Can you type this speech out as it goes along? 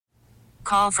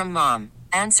Call from mom.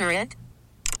 Answer it.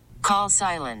 Call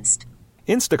silenced.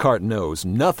 Instacart knows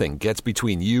nothing gets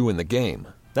between you and the game.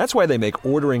 That's why they make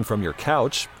ordering from your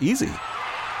couch easy.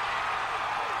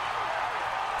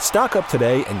 Stock up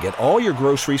today and get all your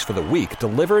groceries for the week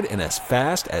delivered in as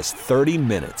fast as 30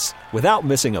 minutes without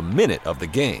missing a minute of the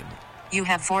game. You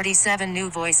have 47 new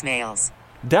voicemails.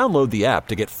 Download the app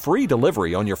to get free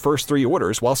delivery on your first 3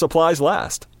 orders while supplies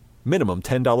last. Minimum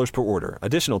 $10 per order.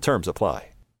 Additional terms apply.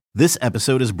 This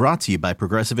episode is brought to you by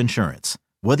Progressive Insurance.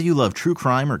 Whether you love true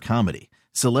crime or comedy,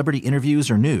 celebrity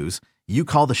interviews or news, you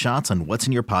call the shots on what's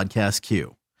in your podcast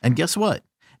queue. And guess what?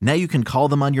 Now you can call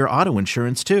them on your auto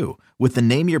insurance too with the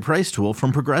Name Your Price tool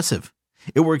from Progressive.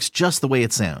 It works just the way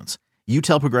it sounds. You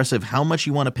tell Progressive how much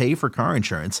you want to pay for car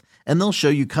insurance, and they'll show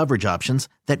you coverage options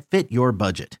that fit your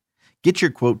budget. Get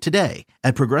your quote today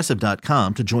at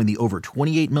Progressive.com to join the over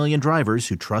 28 million drivers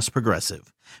who trust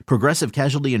Progressive. Progressive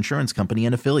Casualty Insurance Company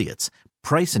and Affiliates.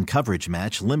 Price and coverage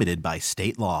match limited by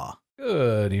state law.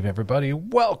 Good evening, everybody.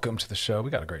 Welcome to the show.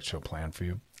 We got a great show planned for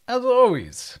you. As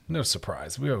always, no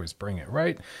surprise. We always bring it,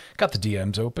 right? Got the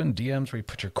DMs open. DMs where you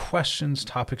put your questions,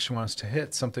 topics you want us to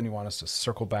hit, something you want us to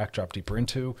circle back, drop deeper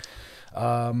into.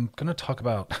 Going to talk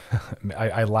about,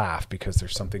 I laugh because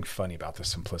there's something funny about the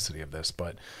simplicity of this,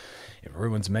 but it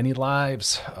ruins many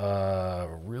lives,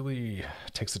 really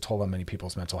takes a toll on many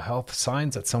people's mental health.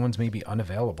 Signs that someone's maybe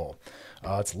unavailable.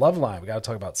 It's Loveline. We got to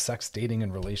talk about sex, dating,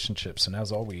 and relationships. And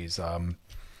as always,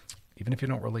 even if you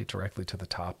don't relate directly to the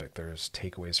topic, there's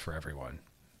takeaways for everyone.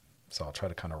 So I'll try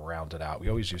to kind of round it out. We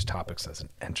always use topics as an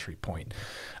entry point.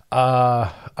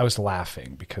 I was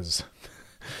laughing because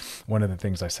one of the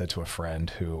things I said to a friend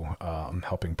who I'm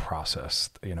helping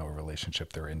process, a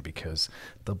relationship they're in, because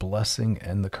the blessing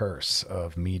and the curse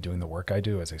of me doing the work I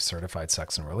do as a certified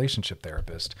sex and relationship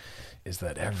therapist is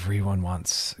that everyone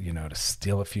wants, to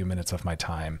steal a few minutes of my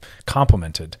time,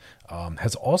 complimented,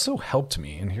 has also helped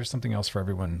me. And here's something else for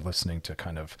everyone listening to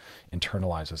kind of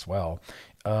internalize as well.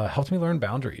 Helped me learn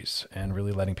boundaries and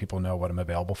really letting people know what I'm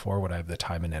available for, what I have the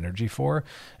time and energy for,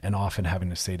 and often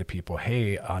having to say to people,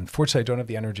 hey, unfortunately, I don't have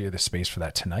the energy or the space for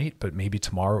that tonight, but maybe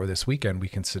tomorrow or this weekend, we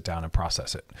can sit down and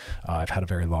process it. I've had a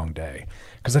very long day.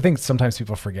 Because I think sometimes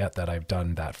people forget that I've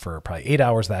done that for probably 8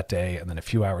 hours that day and then a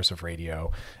few hours of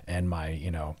radio and my,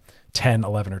 10,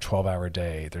 11, or 12-hour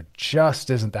day. There just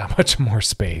isn't that much more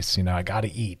space. I got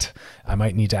to eat. I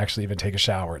might need to actually even take a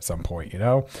shower at some point,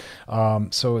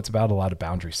 So it's about a lot of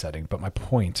boundary setting. But my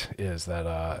point is that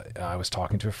I was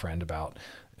talking to a friend about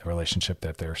a relationship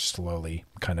that they're slowly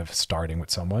kind of starting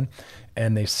with someone.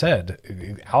 And they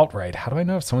said outright, how do I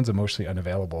know if someone's emotionally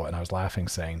unavailable? And I was laughing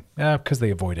saying, because they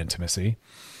avoid intimacy.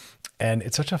 And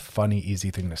it's such a funny,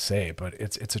 easy thing to say, but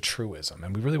it's a truism.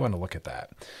 And we really want to look at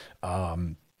that.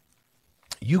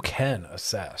 You can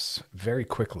assess very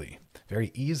quickly,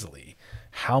 very easily,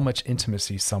 how much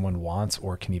intimacy someone wants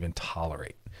or can even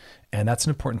tolerate. And that's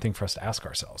an important thing for us to ask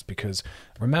ourselves, because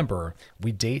remember,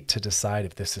 we date to decide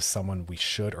if this is someone we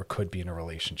should or could be in a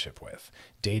relationship with.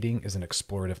 Dating is an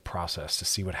explorative process to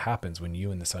see what happens when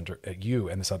you and this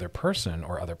other person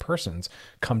or other persons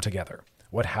come together.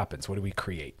 What happens? What do we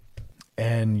create?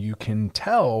 And you can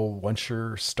tell once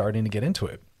you're starting to get into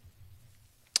it.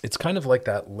 It's kind of like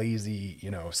that lazy,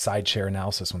 side chair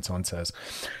analysis when someone says,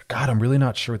 God, I'm really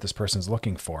not sure what this person's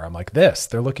looking for. I'm like,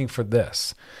 they're looking for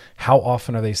this. How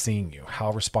often are they seeing you? How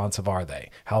responsive are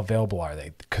they? How available are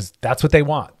they? Because that's what they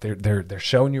want. They're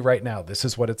showing you right now. This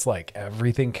is what it's like.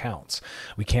 Everything counts.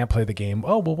 We can't play the game.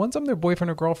 Oh, well, once I'm their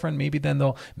boyfriend or girlfriend,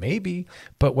 maybe.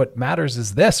 But what matters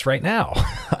is this right now.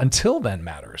 Until then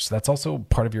matters. That's also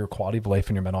part of your quality of life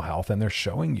and your mental health. And they're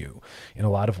showing you in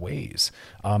a lot of ways.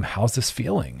 How's this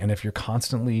feeling? And if you're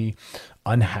constantly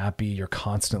unhappy, you're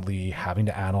constantly having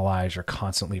to analyze, you're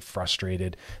constantly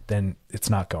frustrated, then it's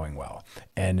not going well.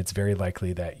 And it's very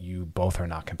likely that you both are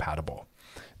not compatible.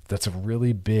 That's a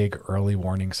really big early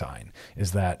warning sign,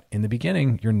 is that in the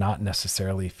beginning, you're not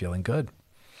necessarily feeling good.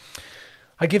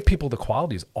 I give people the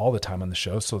qualities all the time on the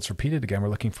show, so let's repeat it again. We're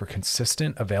looking for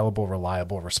consistent, available,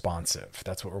 reliable, responsive.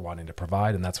 That's what we're wanting to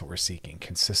provide, and that's what we're seeking.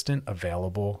 Consistent,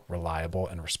 available, reliable,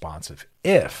 and responsive.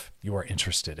 If you are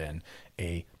interested in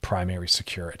a primary,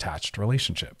 secure, attached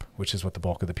relationship, which is what the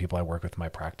bulk of the people I work with in my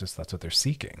practice, that's what they're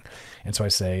seeking. And so I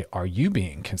say, are you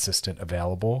being consistent,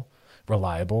 available,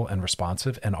 reliable, and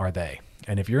responsive? And are they?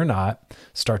 And if you're not,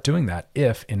 start doing that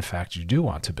if, in fact, you do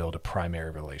want to build a primary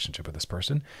relationship with this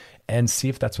person, and see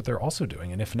if that's what they're also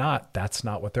doing. And if not, that's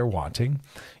not what they're wanting,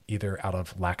 either out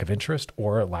of lack of interest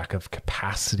or lack of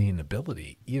capacity and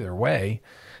ability. Either way,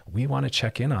 we want to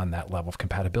check in on that level of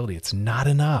compatibility. It's not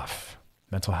enough,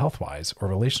 mental health wise or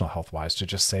relational health wise, to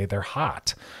just say they're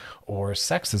hot or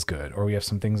sex is good, or we have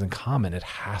some things in common. It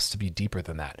has to be deeper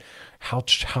than that. How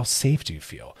safe do you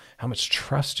feel? How much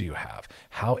trust do you have?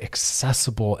 How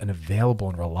accessible and available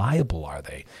and reliable are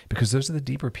they? Because those are the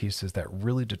deeper pieces that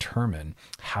really determine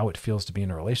how it feels to be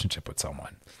in a relationship with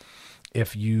someone.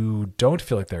 If you don't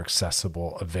feel like they're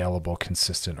accessible, available,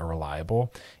 consistent, or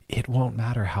reliable, it won't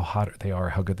matter how hot they are,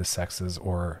 how good the sex is,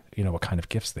 or what kind of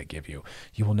gifts they give you.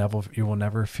 You will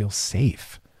never feel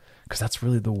safe, because that's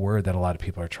really the word that a lot of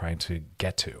people are trying to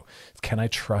get to. Can I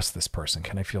trust this person?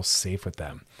 Can I feel safe with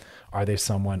them? Are they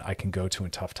someone I can go to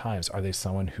in tough times? Are they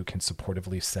someone who can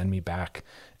supportively send me back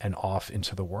and off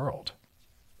into the world?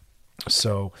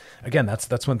 So again, that's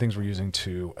one of the things we're using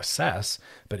to assess,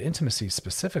 but intimacy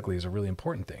specifically is a really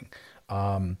important thing.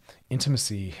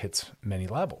 Intimacy hits many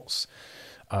levels.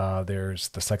 There's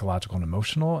the psychological and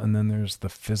emotional, and then there's the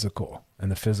physical.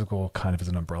 And the physical kind of is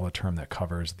an umbrella term that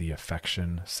covers the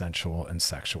affection, sensual, and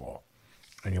sexual.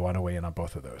 And you want to weigh in on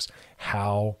both of those.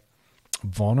 How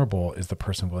vulnerable is the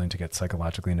person willing to get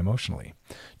psychologically and emotionally?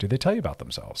 Do they tell you about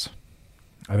themselves?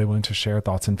 Are they willing to share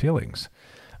thoughts and feelings?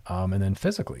 And then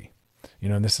physically,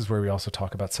 and this is where we also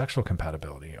talk about sexual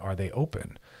compatibility. Are they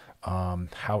open?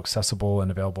 How accessible and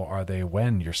available are they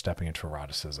when you're stepping into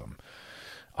eroticism?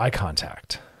 Eye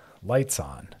contact, lights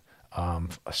on,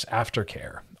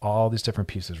 aftercare, all these different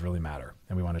pieces really matter,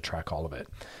 and we want to track all of it.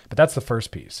 But that's the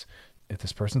first piece. If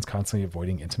this person's constantly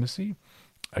avoiding intimacy,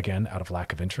 again, out of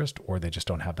lack of interest, or they just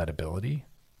don't have that ability,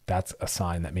 that's a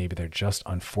sign that maybe they're just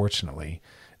unfortunately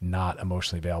not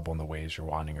emotionally available in the ways you're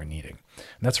wanting or needing.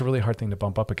 And that's a really hard thing to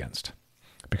bump up against,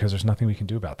 because there's nothing we can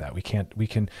do about that. We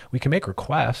can make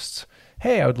requests.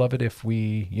 Hey, I would love it if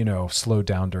we, slowed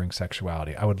down during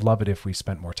sexuality. I would love it if we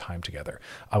spent more time together.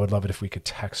 I would love it if we could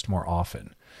text more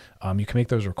often. You can make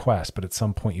those requests, but at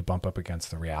some point you bump up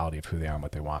against the reality of who they are and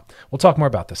what they want. We'll talk more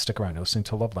about this. Stick around. You're listening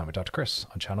to Loveline with Dr. Chris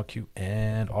on Channel Q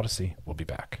and Odyssey. We'll be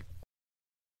back.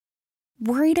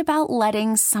 Worried about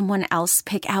letting someone else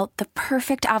pick out the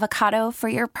perfect avocado for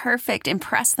your perfect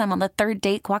impress them on the third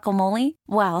date guacamole?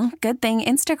 Well, good thing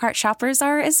Instacart shoppers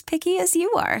are as picky as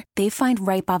you are. They find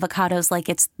ripe avocados like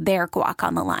it's their guac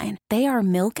on the line. They are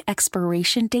milk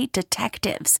expiration date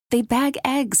detectives. They bag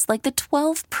eggs like the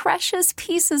 12 precious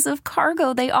pieces of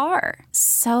cargo they are.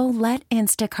 So let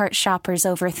Instacart shoppers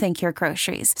overthink your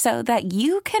groceries so that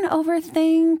you can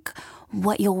overthink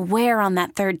what you'll wear on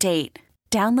that third date.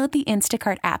 Download the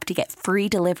Instacart app to get free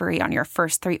delivery on your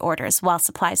first 3 orders while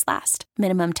supplies last.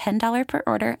 Minimum $10 per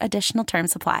order. Additional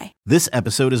terms apply. This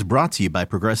episode is brought to you by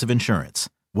Progressive Insurance.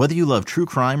 Whether you love true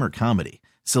crime or comedy,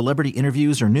 celebrity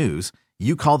interviews or news,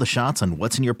 you call the shots on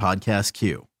what's in your podcast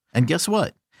queue. And guess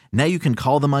what? Now you can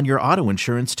call them on your auto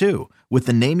insurance too, with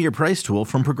the Name Your Price tool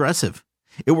from Progressive.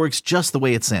 It works just the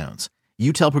way it sounds.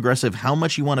 You tell Progressive how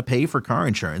much you want to pay for car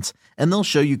insurance, and they'll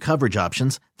show you coverage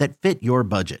options that fit your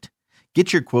budget.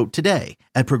 Get your quote today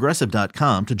at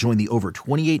Progressive.com to join the over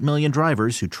 28 million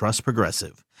drivers who trust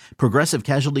Progressive. Progressive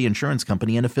Casualty Insurance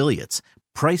Company and Affiliates.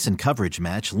 Price and coverage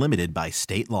match limited by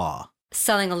state law.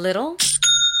 Selling a little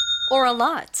or a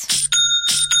lot?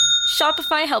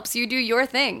 Shopify helps you do your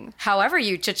thing, however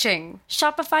you cha-ching.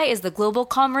 Shopify is the global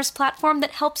commerce platform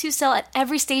that helps you sell at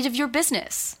every stage of your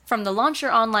business. From the launch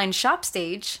your online shop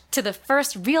stage, to the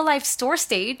first real-life store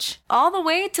stage, all the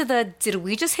way to the did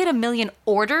we just hit 1 million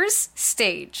orders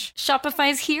stage.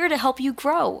 Shopify is here to help you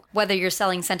grow. Whether you're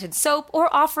selling scented soap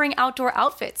or offering outdoor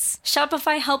outfits,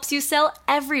 Shopify helps you sell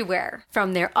everywhere.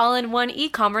 From their all-in-one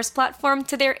e-commerce platform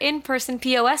to their in-person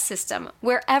POS system,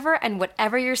 wherever and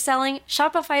whatever you're selling,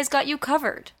 Shopify's got you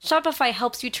covered. Shopify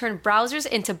helps you turn browsers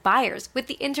into buyers with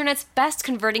the internet's best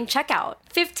converting checkout.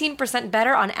 15%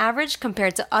 better on average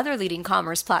compared to other leading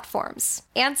commerce platforms.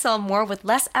 And sell more with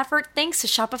less effort thanks to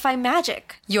Shopify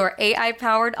Magic, your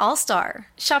AI-powered all-star.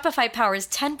 Shopify powers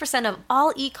 10% of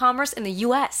all e-commerce in the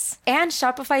US. And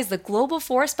Shopify is the global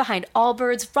force behind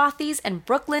Allbirds, Rothy's, and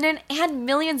Brooklinen, and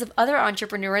millions of other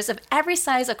entrepreneurs of every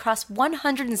size across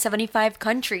 175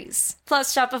 countries.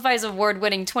 Plus, Shopify's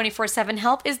award-winning 24/7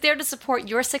 help is there to support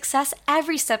your success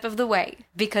every step of the way.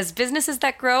 Because businesses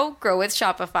that grow, grow with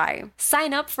Shopify.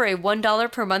 Sign up for a $1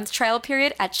 per month trial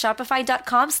period at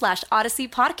shopify.com/Odyssey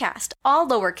Podcast, all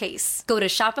lowercase. Go to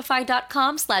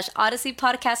shopify.com/Odyssey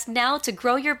Podcast now to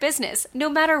grow your business, no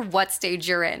matter what stage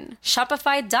you're in.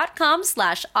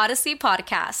 Shopify.com/Odyssey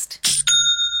Podcast.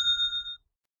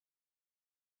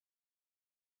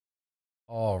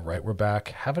 All right, we're back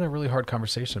having a really hard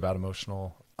conversation about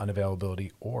emotional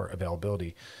unavailability or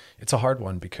availability. It's a hard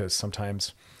one because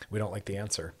sometimes we don't like the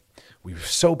answer. We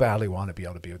so badly want to be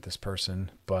able to be with this person,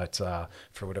 but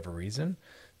for whatever reason,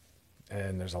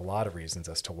 And there's a lot of reasons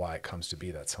as to why it comes to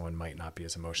be that someone might not be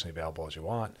as emotionally available as you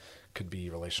want. Could be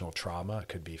relational trauma. It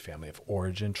could be family of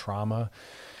origin trauma.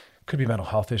 It could be mental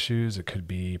health issues. It could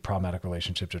be problematic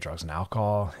relationship to drugs and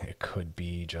alcohol. It could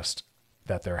be just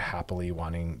that they're happily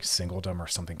wanting singledom or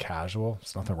something casual.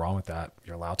 There's nothing wrong with that.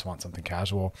 You're allowed to want something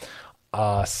casual.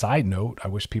 Side note, I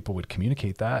wish people would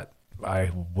communicate that.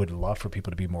 I would love for people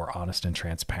to be more honest and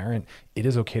transparent. It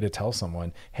is okay to tell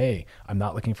someone, hey, I'm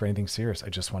not looking for anything serious. I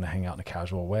just want to hang out in a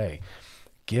casual way.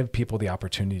 Give people the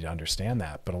opportunity to understand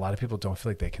that. But a lot of people don't feel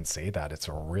like they can say that. It's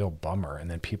a real bummer. And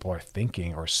then people are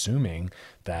thinking or assuming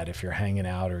that if you're hanging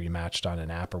out or you matched on an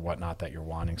app or whatnot, that you're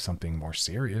wanting something more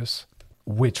serious,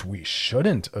 which we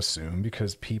shouldn't assume,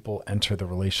 because people enter the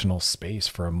relational space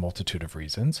for a multitude of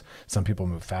reasons. Some people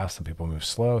move fast, some people move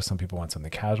slow, some people want something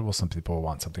casual, some people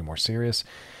want something more serious.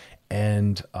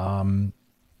 And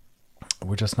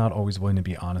we're just not always willing to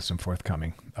be honest and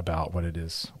forthcoming about what it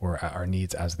is or our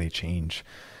needs as they change.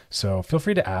 So feel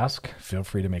free to ask, feel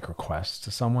free to make requests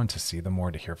to someone to see them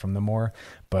more, to hear from them more.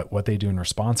 But what they do in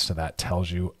response to that tells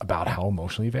you about how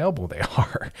emotionally available they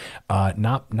are.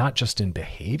 Not just in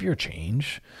behavior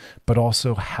change, but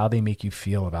also how they make you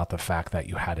feel about the fact that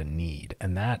you had a need.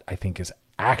 And that, I think, is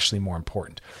actually more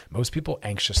important. Most people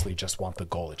anxiously just want the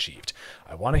goal achieved.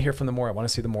 I want to hear from them more. I want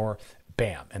to see them more.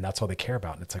 Bam. And that's all they care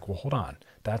about. And it's like, well, hold on.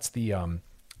 That's the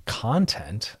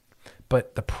content.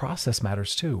 But the process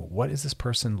matters too. What is this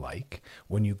person like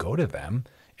when you go to them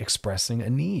expressing a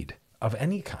need of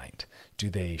any kind? Do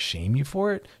they shame you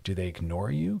for it? Do they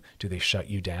ignore you? Do they shut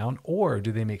you down? Or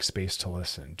do they make space to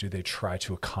listen? Do they try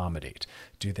to accommodate?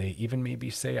 Do they even maybe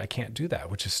say, I can't do that,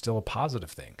 which is still a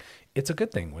positive thing? It's a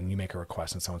good thing when you make a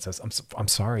request and someone says, I'm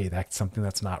sorry, that's something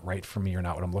that's not right for me or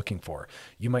not what I'm looking for.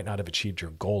 You might not have achieved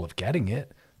your goal of getting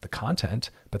it, the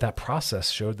content, but that process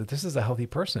showed that this is a healthy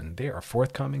person. They are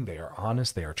forthcoming. They are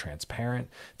honest. They are transparent.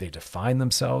 They define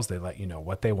themselves. They let you know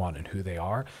what they want and who they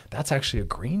are. That's actually a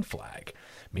green flag.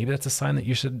 Maybe that's a sign that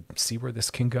you should see where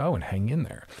this can go and hang in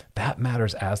there. That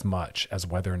matters as much as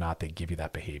whether or not they give you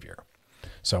that behavior.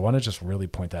 So I want to just really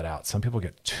point that out. Some people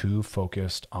get too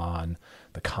focused on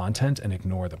the content and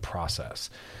ignore the process.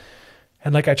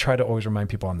 And like I try to always remind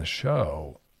people on the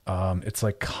show, it's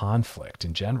like conflict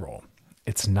in general.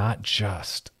 It's not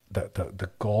just the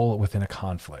goal within a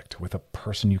conflict with a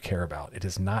person you care about. It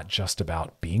is not just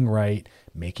about being right,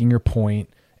 making your point,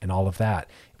 and all of that.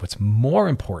 What's more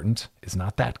important is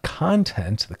not that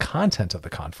content, the content of the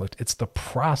conflict, it's the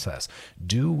process.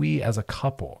 Do we as a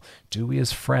couple, do we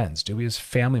as friends, do we as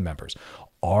family members,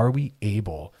 are we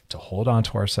able to hold on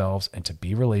to ourselves and to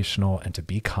be relational and to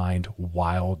be kind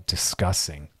while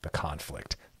discussing the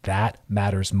conflict? That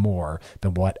matters more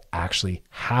than what actually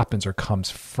happens or comes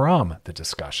from the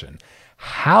discussion.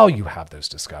 How you have those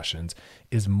discussions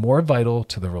is more vital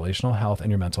to the relational health and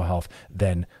your mental health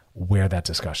than where that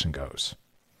discussion goes.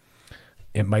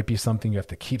 It might be something you have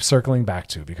to keep circling back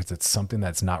to because it's something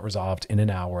that's not resolved in an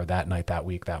hour, that night, that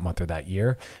week, that month, or that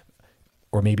year.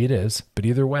 Or maybe it is, but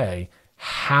either way,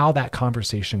 how that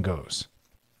conversation goes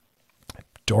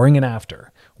during and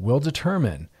after will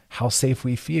determine how safe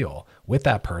we feel with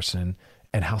that person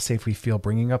and how safe we feel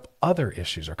bringing up other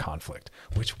issues or conflict,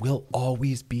 which will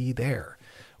always be there.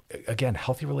 Again,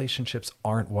 healthy relationships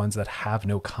aren't ones that have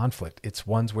no conflict. It's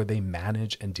ones where they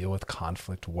manage and deal with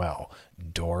conflict well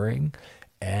during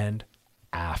and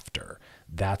after.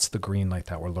 That's the green light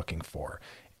that we're looking for.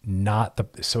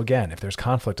 So again, if there's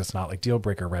conflict, it's not like deal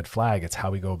breaker, red flag. It's how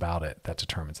we go about it that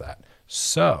determines that.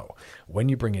 So when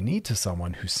you bring a need to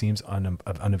someone who seems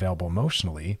unavailable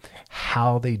emotionally,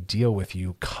 how they deal with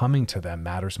you coming to them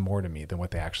matters more to me than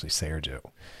what they actually say or do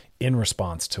in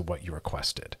response to what you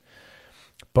requested.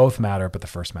 Both matter, but the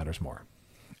first matters more.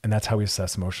 And that's how we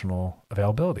assess emotional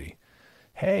availability.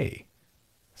 Hey,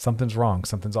 something's wrong,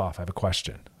 something's off. I have a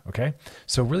question. Okay.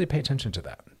 So really pay attention to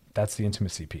that. That's the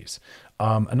intimacy piece.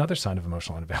 Another sign of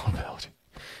emotional unavailability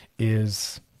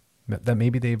is that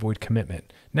maybe they avoid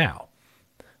commitment. Now,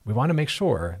 we want to make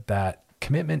sure that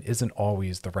commitment isn't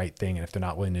always the right thing. And if they're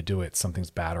not willing to do it,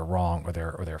 something's bad or wrong, or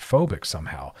they're phobic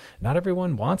somehow. Not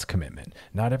everyone wants commitment.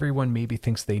 Not everyone maybe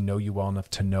thinks they know you well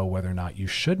enough to know whether or not you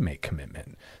should make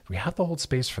commitment. We have to hold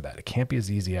space for that. It can't be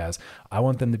as easy as, I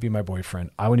want them to be my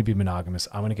boyfriend. I want to be monogamous.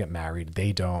 I want to get married.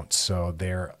 They don't. So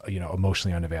they're,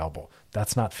 emotionally unavailable.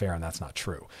 That's not fair. And that's not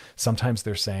true. Sometimes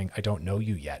they're saying, I don't know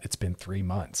you yet. It's been 3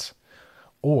 months.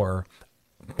 Or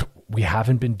we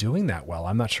haven't been doing that well.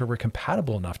 I'm not sure we're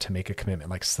compatible enough to make a commitment,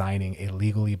 like signing a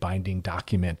legally binding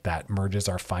document that merges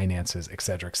our finances, et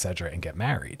cetera, and get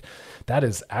married. That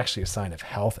is actually a sign of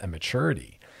health and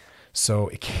maturity. So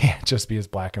it can't just be as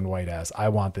black and white as I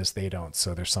want this, they don't.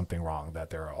 So there's something wrong, that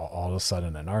they're all of a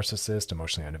sudden a narcissist,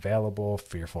 emotionally unavailable,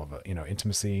 fearful of,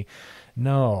 intimacy.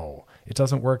 No, it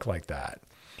doesn't work like that.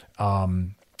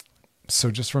 So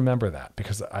just remember that,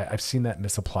 because I've seen that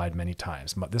misapplied many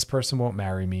times. This person won't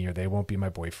marry me, or they won't be my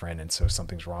boyfriend, and so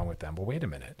something's wrong with them. Well, wait a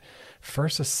minute.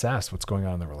 First assess what's going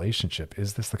on in the relationship.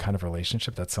 Is this the kind of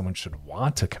relationship that someone should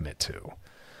want to commit to?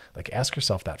 Like, ask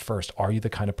yourself that first. Are you the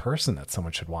kind of person that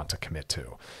someone should want to commit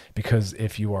to? Because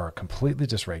if you are completely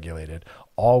dysregulated,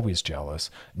 always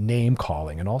jealous, name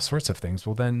calling, and all sorts of things,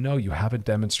 well, then no, you haven't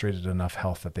demonstrated enough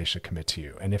health that they should commit to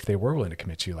you. And if they were willing to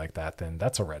commit to you like that, then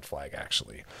that's a red flag,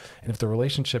 actually. And if the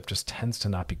relationship just tends to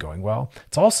not be going well,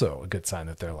 it's also a good sign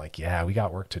that they're like, yeah, we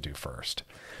got work to do first.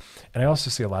 And I also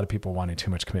see a lot of people wanting too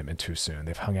much commitment too soon.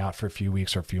 They've hung out for a few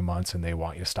weeks or a few months, and they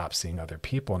want you to stop seeing other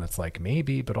people. And it's like,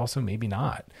 maybe, but also maybe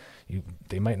not.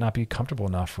 They might not be comfortable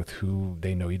enough with who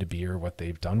they know you to be or what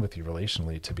they've done with you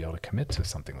relationally to be able to commit to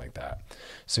something like that.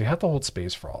 So you have to hold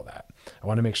space for all that. I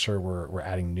want to make sure we're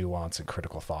adding nuance and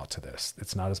critical thought to this.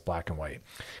 It's not as black and white,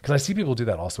 because I see people do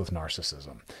that also with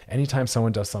narcissism. Anytime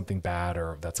someone does something bad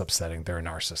or that's upsetting, they're a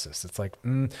narcissist. It's like,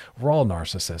 we're all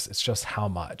narcissists. It's just how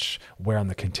much, where on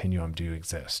the continuum do you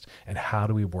exist, and how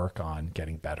do we work on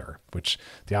getting better? Which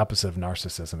the opposite of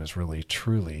narcissism is really,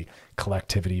 truly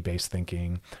collectivity-based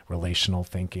thinking, relational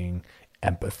thinking,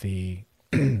 empathy,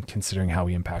 considering how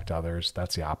we impact others.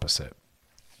 That's the opposite.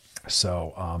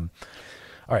 So, all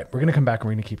right, we're going to come back and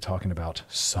we're going to keep talking about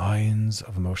signs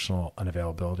of emotional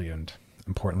unavailability, and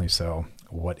importantly so,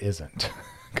 what isn't,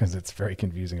 because it's very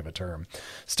confusing of a term.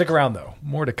 Stick around though.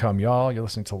 More to come, y'all. You're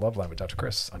listening to Loveline with Dr.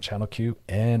 Chris on Channel Q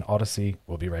and Odyssey.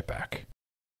 We'll be right back.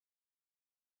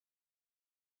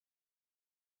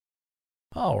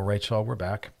 All right, y'all, we're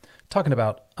back talking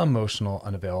about emotional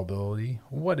unavailability,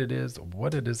 what it is,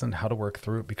 what it isn't, how to work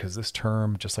through it, because this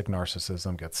term, just like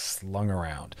narcissism, gets slung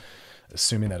around,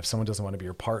 assuming that if someone doesn't want to be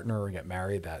your partner or get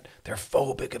married, that they're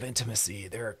phobic of intimacy,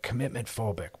 they're commitment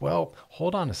phobic. Well,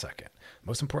 hold on a second.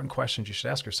 Most important questions you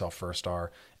should ask yourself first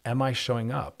are, am I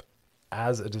showing up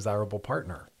as a desirable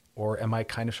partner? Or am I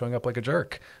kind of showing up like a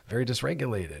jerk, very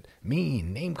dysregulated,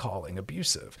 mean, name calling,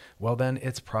 abusive? Well, then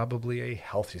it's probably a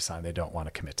healthy sign they don't want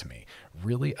to commit to me.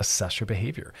 Really assess your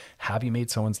behavior. Have you made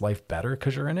someone's life better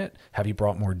because you're in it? Have you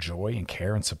brought more joy and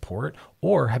care and support?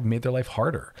 Or have you made their life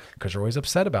harder because you're always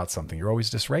upset about something? You're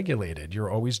always dysregulated. You're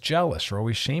always jealous. You're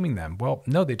always shaming them. Well,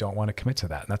 no, they don't want to commit to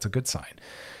that. And that's a good sign.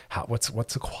 What's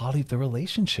the quality of the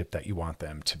relationship that you want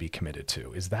them to be committed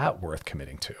to? Is that worth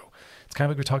committing to? It's kind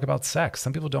of like we talk about sex.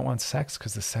 Some people don't want sex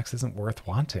because the sex isn't worth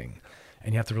wanting.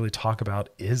 And you have to really talk about,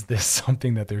 is this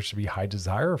something that there should be high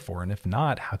desire for? And if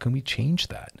not, how can we change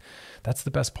that? That's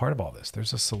the best part of all this.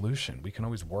 There's a solution. We can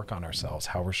always work on ourselves,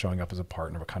 how we're showing up as a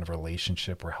partner, what kind of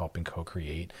relationship we're helping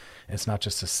co-create. And it's not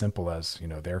just as simple as,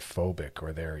 they're phobic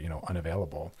or they're,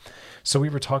 unavailable. So we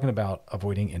were talking about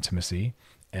avoiding intimacy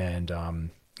and,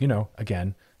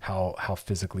 again, how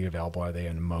physically available are they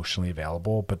and emotionally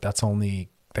available, but that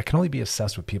can only be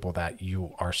assessed with people that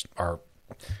you are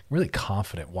really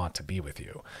confident want to be with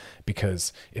you.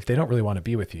 Because if they don't really want to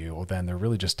be with you, well, then they're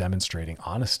really just demonstrating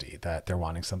honesty, that they're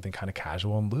wanting something kind of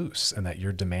casual and loose, and that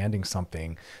you're demanding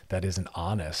something that isn't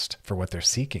honest for what they're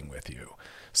seeking with you.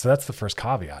 So that's the first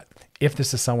caveat. If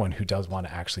this is someone who does want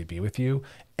to actually be with you,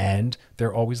 and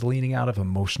they're always leaning out of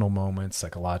emotional moments,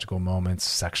 psychological moments,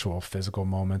 sexual, physical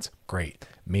moments, great.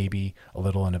 Maybe a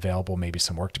little unavailable, maybe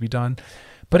some work to be done.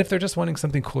 But if they're just wanting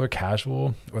something cool or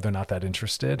casual, or they're not that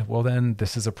interested, well, then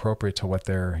this is appropriate to what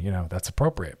they're, that's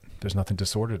appropriate. There's nothing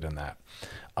disordered in that.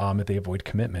 If they avoid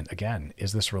commitment, again,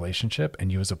 is this relationship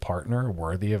and you as a partner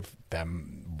worthy of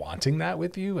them wanting that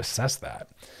with you? Assess that.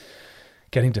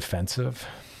 Getting defensive,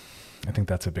 I think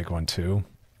that's a big one too.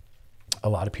 A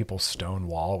lot of people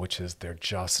stonewall, which is they're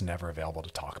just never available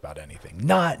to talk about anything.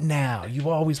 Not now. You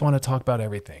always want to talk about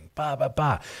everything.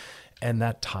 And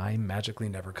that time magically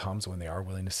never comes when they are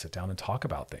willing to sit down and talk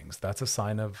about things. That's a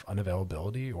sign of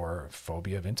unavailability or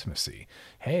phobia of intimacy.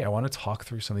 Hey, I want to talk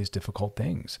through some of these difficult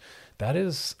things. That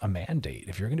is a mandate.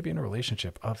 If you're going to be in a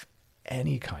relationship of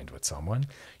any kind with someone,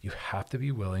 you have to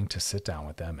be willing to sit down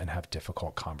with them and have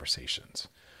difficult conversations.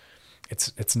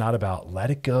 It's not about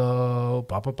let it go,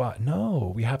 blah, blah, blah.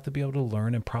 No, we have to be able to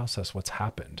learn and process what's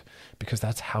happened, because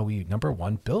that's how we, number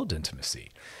one, build intimacy.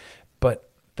 But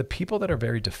the people that are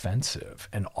very defensive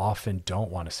and often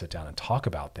don't want to sit down and talk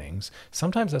about things,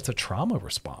 sometimes that's a trauma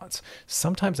response.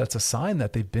 Sometimes that's a sign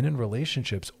that they've been in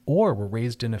relationships or were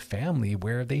raised in a family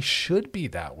where they should be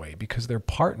that way because their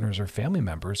partners or family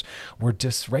members were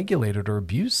dysregulated or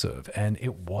abusive, and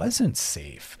it wasn't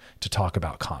safe to talk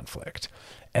about conflict.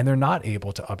 And they're not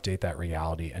able to update that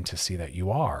reality and to see that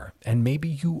you are. And maybe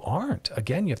you aren't.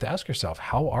 Again, you have to ask yourself,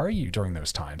 how are you during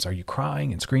those times? Are you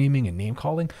crying and screaming and name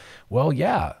calling? Well,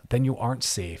 yeah, then you aren't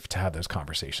safe to have those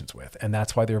conversations with. And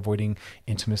that's why they're avoiding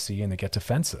intimacy and they get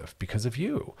defensive because of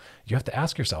you. You have to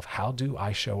ask yourself, how do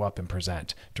I show up and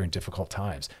present during difficult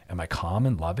times? Am I calm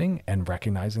and loving and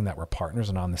recognizing that we're partners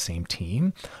and on the same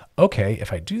team? Okay,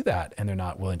 if I do that and they're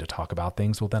not willing to talk about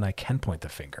things, well, then I can point the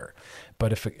finger.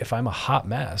 But if I'm a hot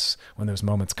mess when those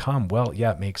moments come, well,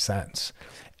 yeah, it makes sense.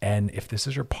 And if this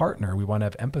is your partner, we want to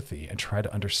have empathy and try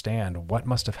to understand what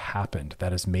must have happened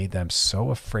that has made them so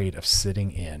afraid of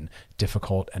sitting in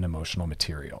difficult and emotional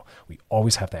material. We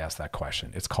always have to ask that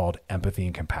question. It's called empathy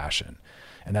and compassion.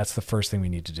 And that's the first thing we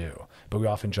need to do. But we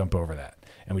often jump over that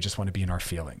and we just want to be in our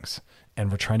feelings. And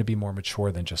we're trying to be more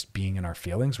mature than just being in our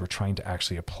feelings. We're trying to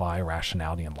actually apply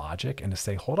rationality and logic and to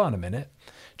say, hold on a minute,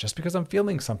 just because I'm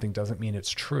feeling something doesn't mean it's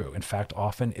true. In fact,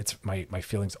 often it's my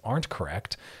feelings aren't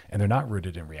correct and they're not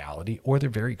rooted in reality, or they're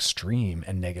very extreme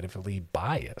and negatively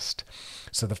biased.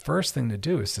 So the first thing to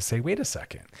do is to say, wait a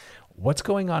second, what's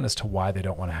going on as to why they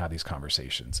don't want to have these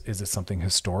conversations? Is it something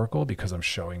historical because I'm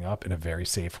showing up in a very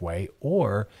safe way?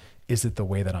 Or is it the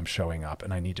way that I'm showing up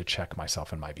and I need to check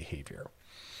myself and my behavior?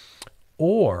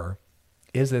 Or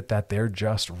is it that they're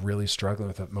just really struggling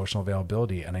with emotional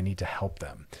availability and I need to help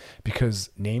them? Because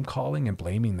name calling and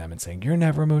blaming them and saying, you're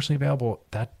never emotionally available,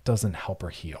 that doesn't help or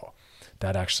heal.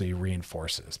 That actually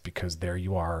reinforces, because there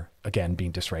you are, again,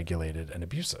 being dysregulated and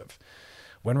abusive.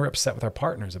 When we're upset with our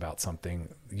partners about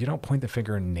something, you don't point the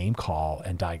finger and name call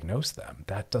and diagnose them.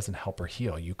 That doesn't help or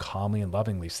heal. You calmly and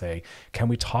lovingly say, can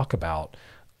we talk about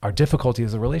our difficulty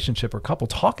as a relationship or couple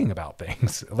talking about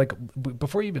things? Like,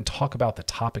 before you even talk about the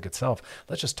topic itself,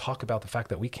 let's just talk about the fact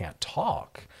that we can't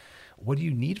talk. What do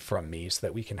you need from me so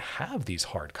that we can have these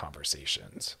hard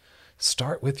conversations?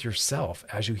 Start with yourself.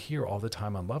 As you hear all the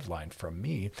time on Loveline from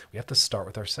me, we have to start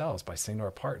with ourselves by saying to our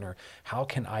partner, how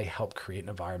can I help create an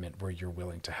environment where you're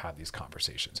willing to have these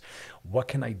conversations? What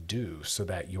can I do so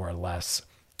that you are less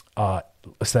so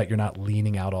that you're not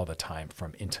leaning out all the time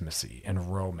from intimacy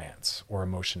and romance or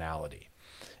emotionality?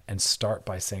 And start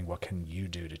by saying, what can you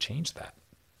do to change that?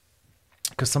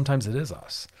 Because sometimes it is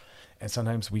us. And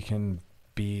sometimes we can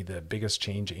be the biggest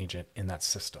change agent in that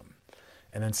system.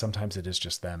 And then sometimes it is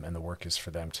just them, and the work is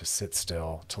for them to sit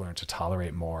still, to learn to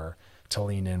tolerate more, to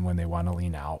lean in when they want to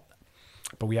lean out.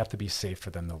 But we have to be safe for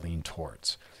them to lean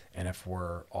towards. And if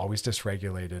we're always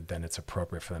dysregulated, then it's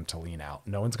appropriate for them to lean out.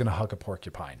 No one's going to hug a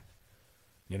porcupine,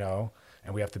 and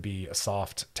we have to be a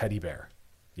soft teddy bear.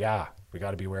 Yeah, we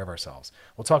got to be aware of ourselves.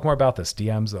 We'll talk more about this.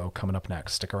 DMs, though, coming up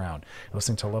next. Stick around. You're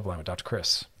listening to Loveline with Dr.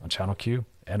 Chris on Channel Q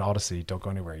and Odyssey. Don't go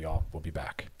anywhere, y'all. We'll be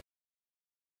back.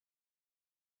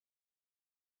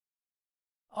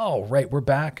 All right, we're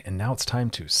back, and now it's time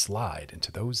to slide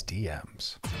into those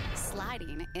DMs.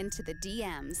 Sliding into the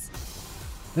DMs.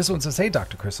 This one says, hey,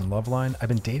 Dr. Chris and Loveline, I've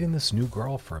been dating this new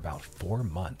girl for about 4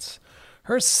 months.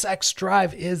 Her sex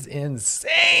drive is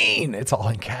insane. It's all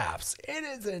in caps. It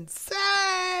is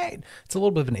insane. It's a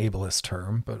little bit of an ableist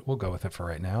term, but we'll go with it for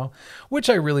right now, which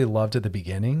I really loved at the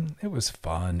beginning. It was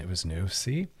fun. It was new.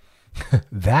 See?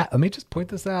 Let me just point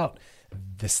this out.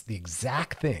 The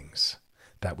exact things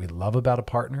that we love about a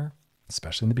partner,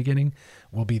 especially in the beginning,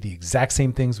 will be the exact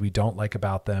same things we don't like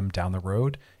about them down the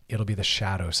road. It'll be the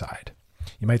shadow side.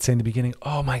 You might say in the beginning,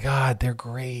 oh my God, they're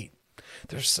great.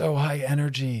 They're so high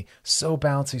energy, so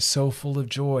bouncy, so full of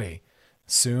joy.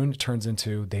 Soon it turns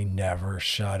into, they never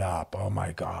shut up. Oh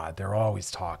my God, they're always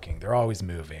talking. They're always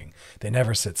moving. They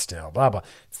never sit still, blah, blah.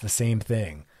 It's the same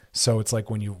thing. So it's like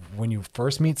when you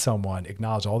first meet someone,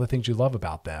 acknowledge all the things you love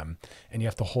about them, and you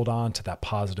have to hold on to that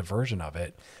positive version of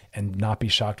it and not be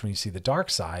shocked when you see the dark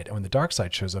side. And when the dark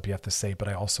side shows up, you have to say, but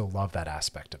I also love that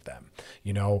aspect of them.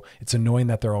 It's annoying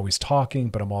that they're always talking,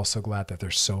 but I'm also glad that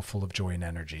they're so full of joy and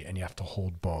energy, and you have to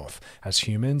hold both. As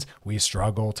humans, we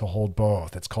struggle to hold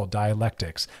both. It's called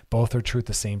dialectics. Both are true at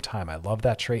the same time. I love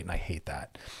that trait and I hate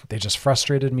that. They just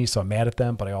frustrated me, so I'm mad at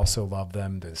them, but I also love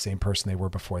them. They're the same person they were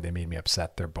before they made me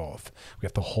upset. They're both. We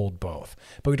have to hold both.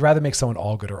 But we'd rather make someone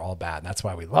all good or all bad. And that's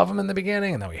why we love them in the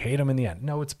beginning and then we hate them in the end.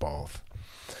 No, it's both.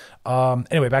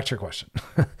 Anyway, back to your question.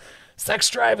 Sex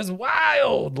drive is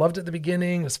wild. Loved it at the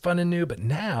beginning. It was fun and new. But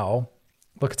now,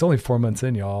 look, it's only 4 months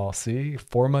in, y'all. See,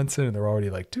 4 months in and they're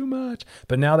already like too much.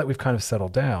 But now that we've kind of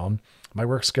settled down, my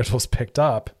work schedule's picked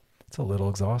up. It's a little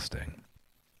exhausting.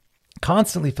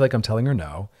 Constantly feel like I'm telling her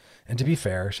no. And to be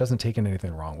fair, she hasn't taken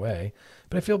anything the wrong way.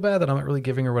 But I feel bad that I'm not really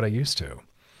giving her what I used to.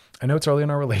 I know it's early in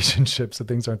our relationship, so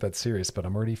things aren't that serious, but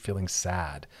I'm already feeling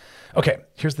sad. Okay,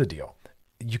 here's the deal.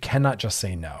 You cannot just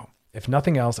say no. If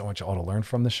nothing else, I want you all to learn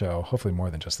from the show, hopefully more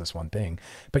than just this one thing,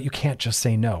 but you can't just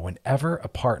say no. Whenever a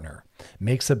partner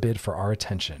makes a bid for our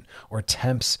attention or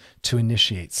attempts to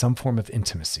initiate some form of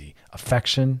intimacy,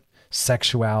 affection,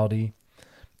 sexuality,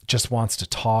 just wants to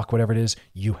talk, whatever it is,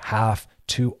 you have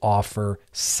to offer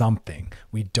something.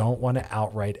 We don't want to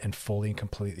outright and fully and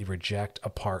completely reject a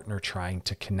partner trying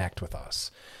to connect with us.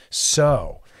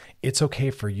 So it's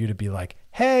okay for you to be like,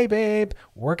 hey, babe,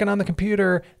 working on the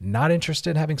computer, not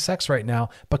interested in having sex right now,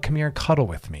 but come here and cuddle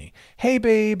with me. Hey,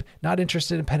 babe, not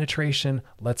interested in penetration.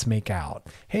 Let's make out.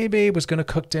 Hey, babe, was going to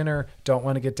cook dinner. Don't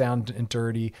want to get down and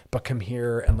dirty, but come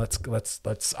here and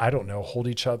let's, I don't know, hold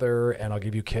each other and I'll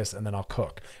give you a kiss and then I'll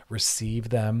cook. Receive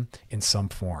them in some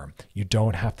form. You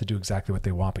don't have to do exactly what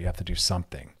they want, but you have to do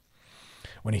something.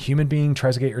 When a human being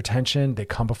tries to get your attention, they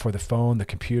come before the phone, the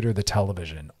computer, the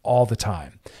television all the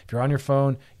time. If you're on your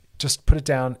phone, just put it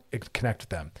down and connect with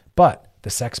them. But the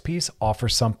sex piece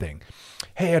offers something.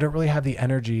 Hey, I don't really have the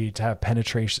energy to have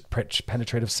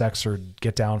penetrative sex or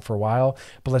get down for a while,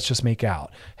 but let's just make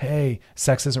out. Hey,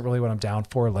 sex isn't really what I'm down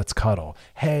for. Let's cuddle.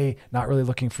 Hey, not really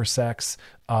looking for sex.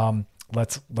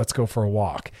 Let's go for a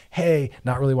walk. Hey,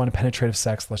 not really wanting penetrative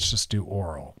sex. Let's just do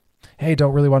oral. Hey,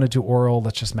 don't really want to do oral.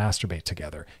 Let's just masturbate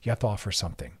together. You have to offer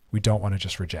something. We don't want to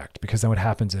just reject, because then what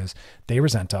happens is they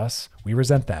resent us. We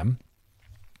resent them.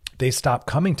 They stop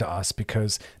coming to us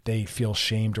because they feel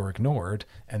shamed or ignored,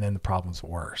 and then the problem's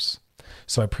worse.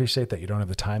 So I appreciate that you don't have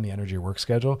the time, the energy, or work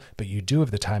schedule, but you do have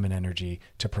the time and energy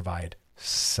to provide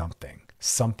something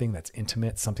that's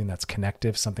intimate, something that's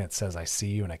connective, something that says, I see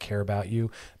you and I care about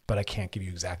you, but I can't give you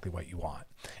exactly what you want.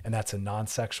 And that's a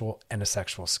non-sexual and a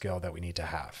sexual skill that we need to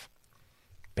have.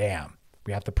 Bam.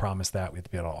 We have to promise that. We have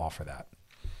to be able to offer that.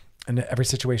 And every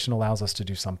situation allows us to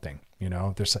do something. You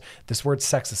know, this word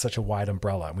sex is such a wide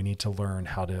umbrella, and we need to learn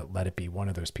how to let it be one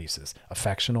of those pieces: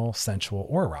 affectional, sensual,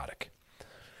 or erotic.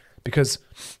 Because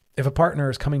if a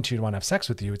partner is coming to you to want to have sex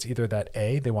with you, it's either that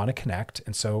A, they want to connect,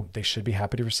 and so they should be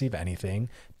happy to receive anything.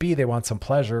 B, they want some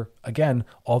pleasure. Again,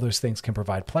 all those things can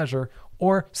provide pleasure.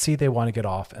 Or C, they want to get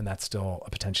off, and that's still a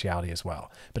potentiality as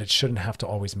well. But it shouldn't have to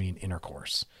always mean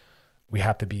intercourse. We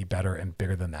have to be better and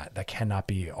bigger than that. That cannot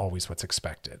be always what's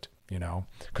expected, you know,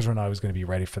 because we're not always going to be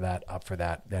ready for that, up for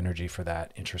that, energy for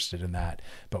that, interested in that,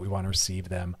 but we want to receive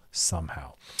them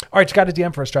somehow. All right, you got a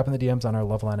DM for us. Drop in the DMs on our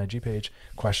Loveline IG page.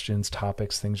 Questions,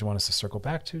 topics, things you want us to circle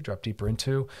back to, drop deeper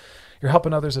into. You're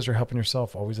helping others as you're helping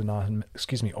yourself. Always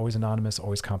anonymous,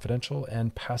 always confidential,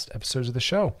 and past episodes of the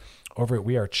show over at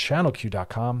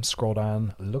wearechannelq.com. Scroll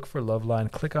down, look for Loveline,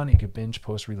 click on it. You can binge,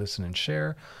 post, re-listen, and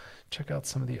share. Check out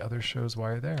some of the other shows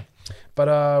while you're there.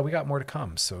 But we got more to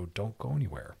come, so don't go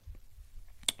anywhere.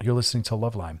 You're listening to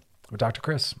Loveline with Dr.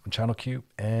 Chris on Channel Q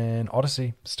and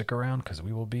Odyssey. Stick around because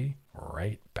we will be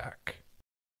right back.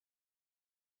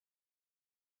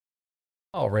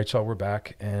 All right, y'all, we're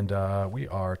back, and we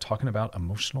are talking about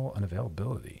emotional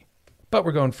unavailability. But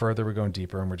we're going further, we're going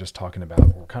deeper, and we're just talking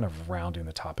about, we're kind of rounding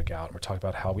the topic out. And we're talking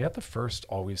about how we have to first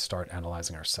always start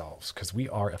analyzing ourselves, because we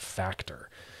are a factor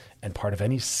and part of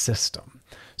any system.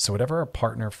 So whatever our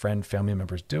partner, friend, family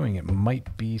member is doing, it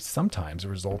might be sometimes a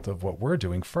result of what we're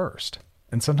doing first.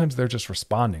 And sometimes they're just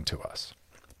responding to us.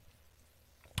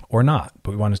 Or not,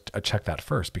 but we want to check that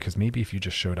first, because maybe if you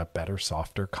just showed up better,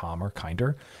 softer, calmer,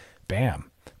 kinder, bam,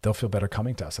 they'll feel better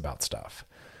coming to us about stuff.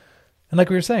 And like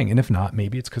we were saying, and if not,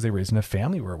 maybe it's because they raised in a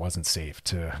family where it wasn't safe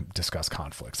to discuss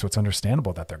conflict. So it's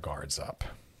understandable that their guard's up.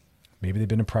 Maybe they've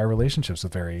been in prior relationships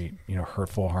with very,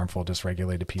 hurtful, harmful,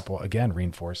 dysregulated people, again,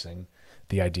 reinforcing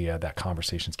the idea that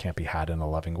conversations can't be had in a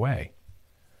loving way.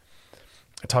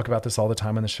 I talk about this all the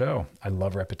time on the show. I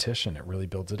love repetition. It really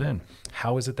builds it in.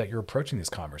 How is it that you're approaching these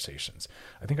conversations?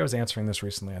 I think I was answering this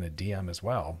recently on a DM as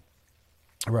well,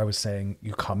 where I was saying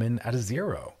you come in at a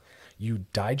 0. You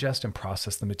digest and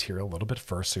process the material a little bit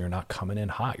first, so you're not coming in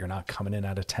hot. You're not coming in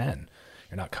at a 10.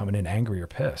 You're not coming in angry or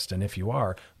pissed. And if you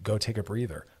are, go take a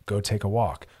breather. Go take a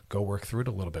walk. Go work through it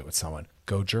a little bit with someone.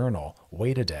 Go journal.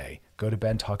 Wait a day. Go to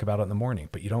bed, talk about it in the morning.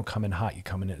 But you don't come in hot. You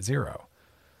come in at 0.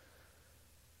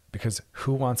 Because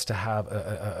who wants to have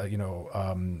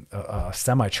a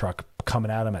semi-truck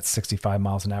coming at them at 65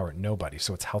 miles an hour? Nobody.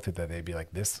 So it's healthy that they'd be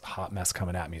like, this hot mess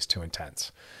coming at me is too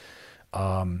intense.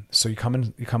 So you come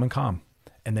in calm.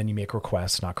 And then you make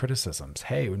requests, not criticisms.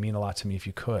 Hey, it would mean a lot to me if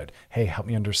you could. Hey, help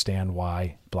me understand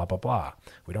why, blah, blah, blah.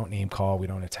 We don't name call. We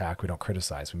don't attack. We don't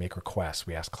criticize. We make requests.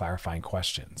 We ask clarifying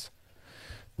questions.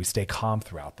 We stay calm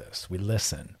throughout this. We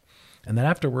listen. And then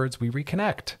afterwards, we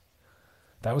reconnect.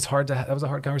 That was a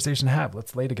hard conversation to have.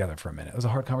 Let's lay together for a minute. It was a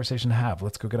hard conversation to have.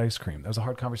 Let's go get ice cream. That was a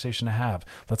hard conversation to have.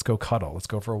 Let's go cuddle. Let's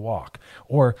go for a walk.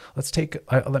 Or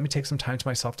let me take some time to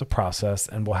myself to process,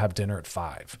 and we'll have dinner at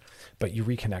 5. But you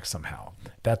reconnect somehow.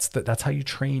 That's how you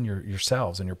train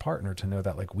yourselves and your partner to know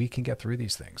that like we can get through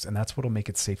these things. And that's what'll make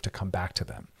it safe to come back to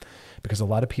them. Because a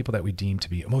lot of people that we deem to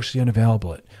be emotionally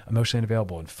unavailable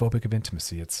and phobic of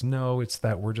intimacy, it's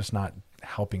that we're just not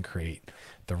helping create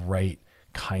the right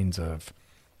kinds of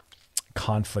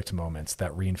conflict moments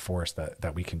that reinforce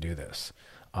that we can do this.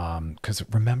 Because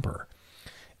remember,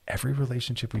 every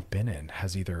relationship we've been in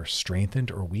has either strengthened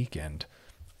or weakened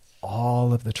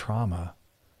all of the trauma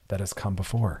that has come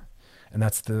before. And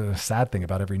that's the sad thing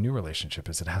about every new relationship,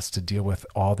 is it has to deal with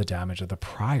all the damage of the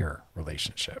prior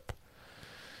relationship.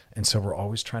 And so we're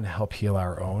always trying to help heal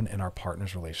our own and our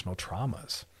partner's relational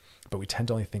traumas, but we tend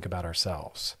to only think about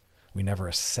ourselves. We never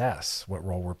assess what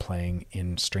role we're playing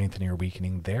in strengthening or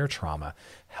weakening their trauma.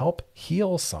 Help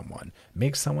heal someone.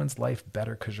 Make someone's life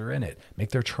better because you're in it. Make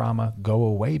their trauma go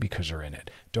away because you're in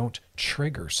it. Don't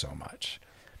trigger so much.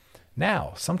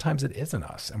 Now, sometimes it isn't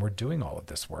us, and we're doing all of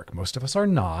this work. Most of us are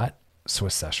not, so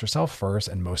assess yourself first,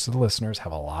 and most of the listeners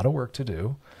have a lot of work to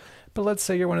do. But let's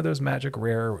say you're one of those magic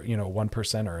rare,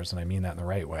 1%ers, and I mean that in the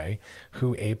right way,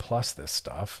 who A+ this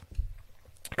stuff,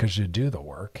 because you do the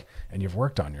work and you've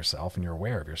worked on yourself and you're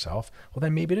aware of yourself. Well,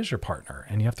 then maybe it is your partner,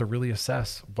 and you have to really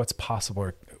assess what's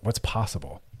possible. Let's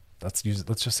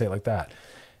just say it like that.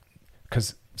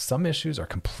 Because some issues are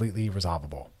completely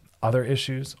resolvable. Other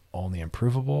issues, only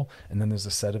improvable. And then there's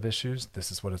a set of issues.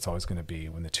 This is what it's always going to be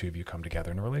when the two of you come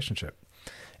together in a relationship.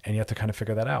 And you have to kind of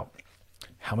figure that out.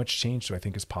 How much change do I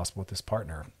think is possible with this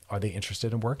partner? Are they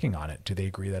interested in working on it? Do they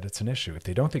agree that it's an issue? If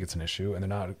they don't think it's an issue and they're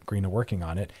not agreeing to working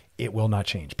on it, it will not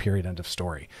change, period, end of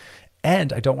story.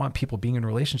 And I don't want people being in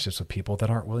relationships with people that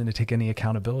aren't willing to take any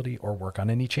accountability or work on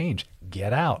any change.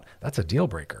 Get out. That's a deal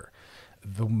breaker.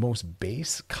 The most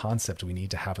base concept we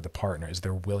need to have with a partner is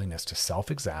their willingness to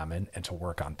self-examine and to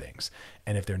work on things.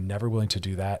 And if they're never willing to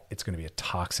do that, it's going to be a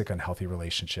toxic, unhealthy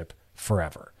relationship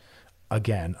forever.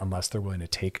 Again, unless they're willing to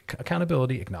take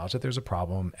accountability, acknowledge that there's a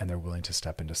problem, and they're willing to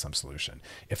step into some solution.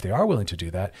 If they are willing to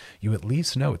do that, you at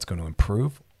least know it's going to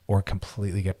improve or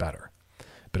completely get better.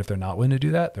 But if they're not willing to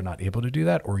do that, they're not able to do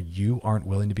that, or you aren't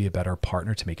willing to be a better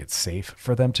partner to make it safe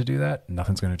for them to do that,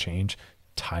 nothing's going to change.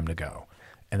 Time to go.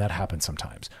 And that happens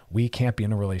sometimes. We can't be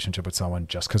in a relationship with someone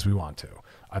just because we want to.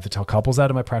 I have to tell couples that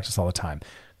in my practice all the time.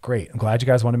 Great. I'm glad you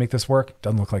guys want to make this work.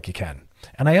 Doesn't look like you can.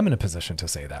 And I am in a position to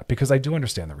say that because I do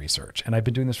understand the research, and I've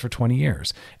been doing this for 20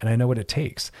 years, and I know what it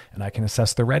takes, and I can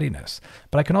assess their readiness.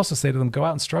 But I can also say to them, go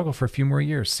out and struggle for a few more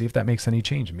years, see if that makes any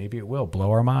change. Maybe it will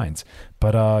blow our minds.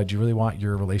 But do you really want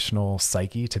your relational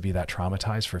psyche to be that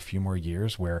traumatized for a few more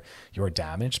years where you're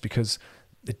damaged? Because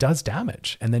it does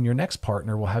damage. And then your next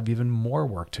partner will have even more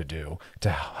work to do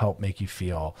to help make you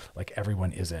feel like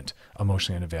everyone isn't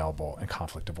emotionally unavailable and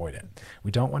conflict avoidant. We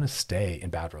don't want to stay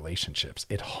in bad relationships.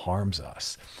 It harms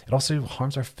us. It also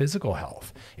harms our physical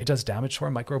health. It does damage to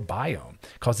our microbiome,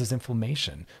 causes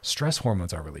inflammation. Stress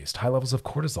hormones are released, high levels of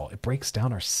cortisol. It breaks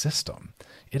down our system.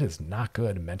 It is not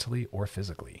good mentally or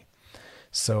physically.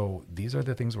 So these are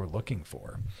the things we're looking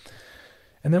for.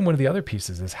 And then one of the other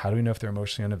pieces is, how do we know if they're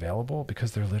emotionally unavailable?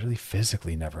 Because they're literally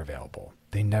physically never available.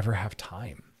 They never have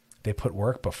time. They put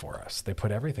work before us. They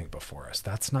put everything before us.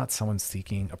 That's not someone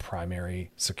seeking a primary,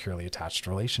 securely attached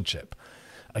relationship.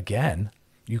 Again,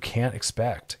 you can't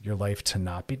expect your life to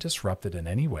not be disrupted in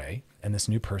any way and this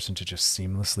new person to just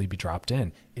seamlessly be dropped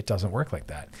in. It doesn't work like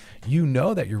that. You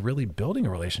know that you're really building a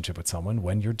relationship with someone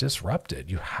when you're disrupted.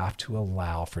 You have to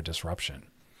allow for disruption.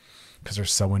 Because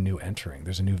there's someone new entering.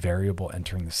 There's a new variable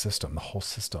entering the system. The whole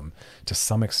system, to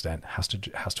some extent, has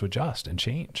to adjust and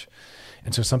change.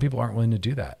 And so some people aren't willing to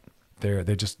do that. They're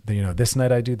just, this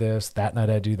night I do this, that night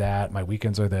I do that, my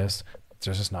weekends are this.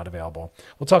 They're just not available.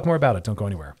 We'll talk more about it. Don't go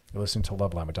anywhere. You're listening to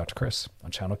Love Line with Dr. Chris on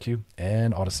Channel Q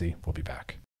and Odyssey. We'll be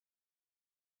back.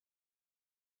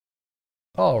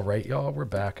 All right, y'all, we're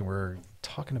back, and we're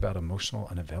talking about emotional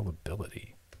unavailability.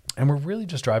 And we're really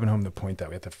just driving home the point that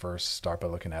we have to first start by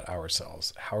looking at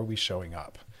ourselves. How are we showing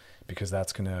up? Because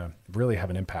that's going to really have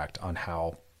an impact on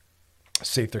how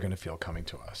safe they're going to feel coming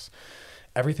to us.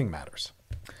 Everything matters.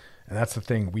 And that's the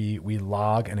thing. We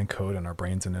log and encode in our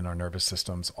brains and in our nervous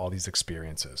systems all these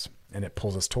experiences. And it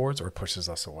pulls us towards or pushes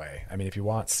us away. I mean, if you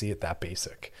want, see it that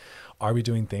basic. Are we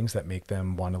doing things that make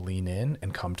them want to lean in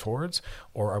and come towards?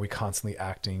 Or are we constantly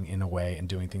acting in a way and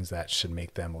doing things that should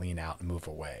make them lean out and move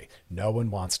away? No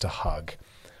one wants to hug.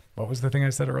 What was the thing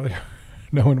I said earlier?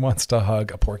 No one wants to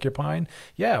hug a porcupine.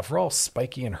 Yeah, if we're all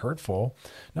spiky and hurtful,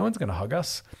 no one's going to hug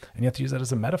us. And you have to use that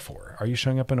as a metaphor. Are you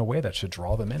showing up in a way that should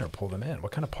draw them in or pull them in?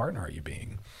 What kind of partner are you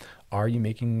being? Are you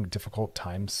making difficult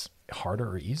times harder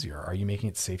or easier? Are you making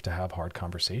it safe to have hard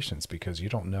conversations because you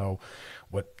don't know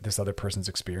what this other person's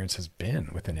experience has been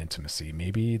within intimacy?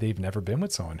 Maybe they've never been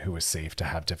with someone who was safe to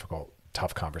have difficult,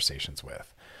 tough conversations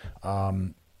with.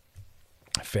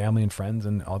 Family and friends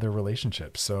and other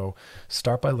relationships. So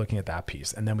start by looking at that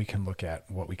piece, and then we can look at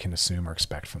what we can assume or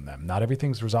expect from them. Not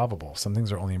everything's resolvable. Some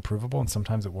things are only improvable, and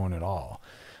sometimes it won't at all.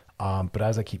 But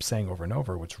as I keep saying over and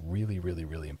over, what's really, really,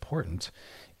 really important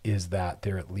is that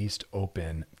they're at least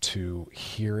open to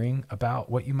hearing about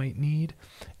what you might need,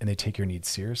 and they take your needs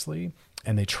seriously,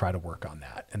 and they try to work on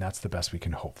that. And that's the best we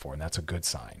can hope for. And that's a good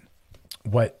sign.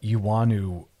 What you want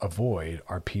to avoid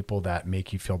are people that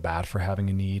make you feel bad for having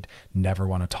a need, never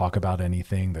want to talk about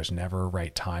anything. There's never a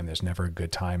right time. There's never a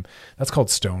good time. That's called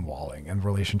stonewalling, and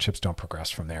relationships don't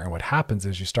progress from there. And what happens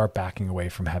is you start backing away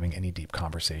from having any deep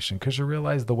conversation because you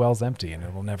realize the well's empty and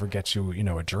it will never get you,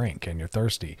 a drink, and you're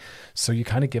thirsty. So you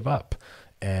kind of give up.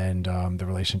 And the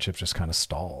relationship just kind of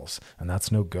stalls, and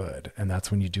that's no good. And that's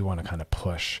when you do want to kind of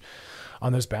push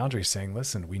on those boundaries, saying,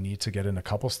 listen, we need to get into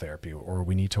couples therapy, or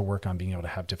we need to work on being able to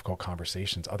have difficult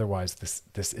conversations. Otherwise,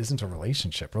 this isn't a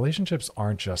relationship. Relationships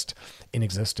aren't just in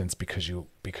existence because you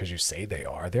say they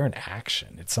are. They're in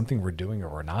action. It's something we're doing or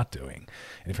we're not doing.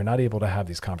 And if you're not able to have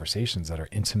these conversations that are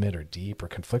intimate or deep or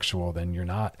conflictual, then you're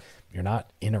not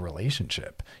in a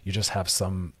relationship. You just have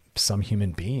some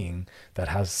human being that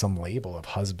has some label of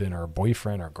husband or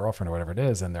boyfriend or girlfriend or whatever it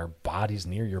is, and their body's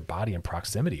near your body in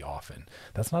proximity often.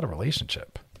 That's not a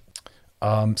relationship.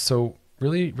 So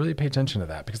really, really pay attention to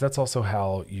that, because that's also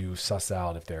how you suss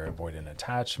out if they're avoidant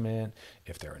attachment,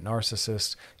 if they're a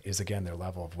narcissist, is again, their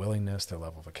level of willingness, their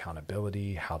level of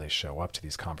accountability, how they show up to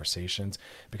these conversations.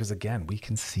 Because again, we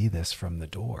can see this from the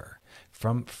door.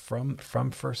 From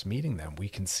first meeting them, we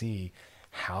can see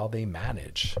how they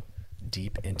manage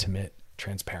deep, intimate,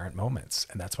 transparent moments.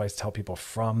 And that's why I tell people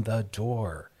from the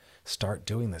door, start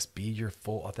doing this. Be your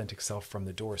full authentic self from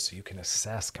the door so you can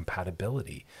assess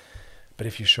compatibility. But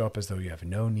if you show up as though you have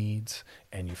no needs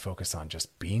and you focus on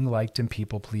just being liked and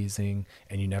people pleasing,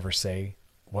 and you never say,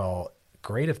 well,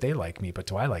 great if they like me, but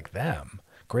do I like them?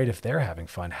 Great if they're having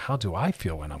fun. How do I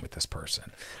feel when I'm with this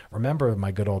person? Remember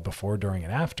my good old before, during,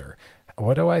 and after.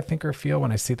 What do I think or feel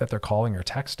when I see that they're calling or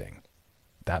texting?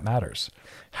 That matters.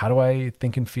 How do I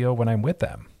think and feel when I'm with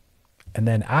them? And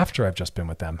then after I've just been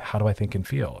with them, how do I think and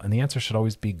feel? And the answer should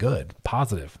always be good,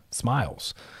 positive,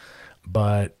 smiles.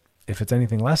 But if it's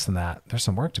anything less than that, there's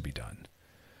some work to be done.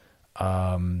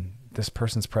 This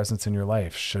person's presence in your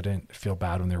life shouldn't feel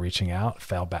bad when they're reaching out,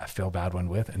 feel bad when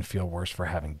with, and feel worse for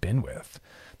having been with.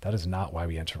 That is not why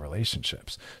we enter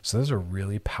relationships. So those are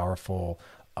really powerful,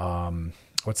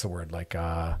 what's the word?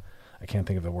 I can't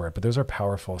think of the word, but those are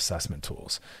powerful assessment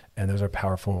tools. And those are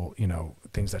powerful,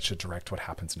 things that should direct what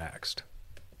happens next.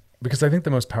 Because I think the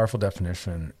most powerful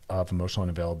definition of emotional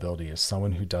unavailability is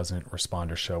someone who doesn't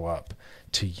respond or show up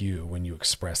to you when you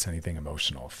express anything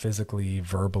emotional, physically,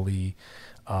 verbally.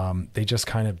 They just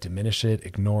kind of diminish it,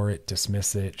 ignore it,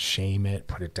 dismiss it, shame it,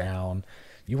 put it down.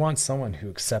 You want someone who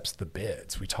accepts the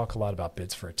bids. We talk a lot about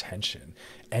bids for attention.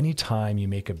 Anytime you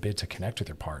make a bid to connect with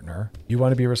your partner, you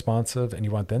want to be responsive and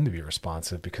you want them to be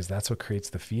responsive, because that's what creates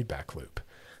the feedback loop.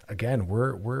 Again,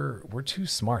 we're too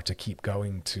smart to keep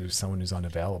going to someone who's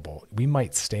unavailable. We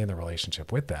might stay in the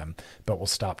relationship with them, but we'll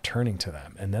stop turning to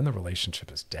them, and then the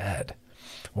relationship is dead.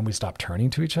 When we stop turning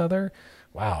to each other,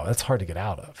 wow, that's hard to get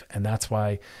out of. And that's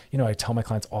why, I tell my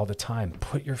clients all the time,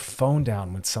 put your phone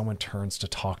down when someone turns to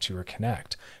talk to you or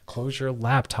connect. Close your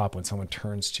laptop when someone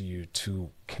turns to you to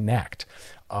connect.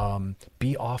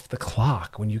 Be off the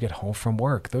clock when you get home from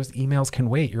work. Those emails can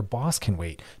wait. Your boss can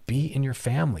wait. Be in your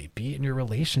family. Be in your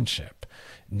relationship.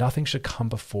 Nothing should come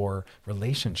before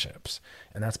relationships.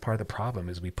 And that's part of the problem,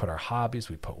 is we put our hobbies,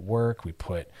 we put work, we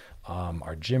put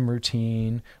our gym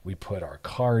routine, we put our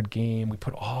card game, we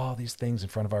put all these things in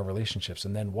front of our relationships,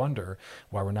 and then wonder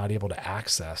why we're not able to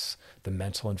access the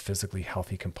mental and physically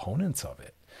healthy components of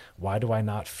it. Why do I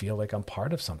not feel like I'm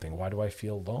part of something? Why do I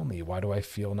feel lonely? Why do I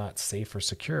feel not safe or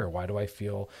secure? Why do I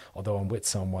feel, although I'm with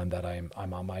someone, that I'm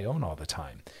on my own all the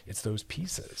time? It's those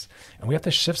pieces. And we have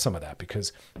to shift some of that,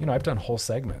 because, I've done whole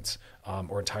segments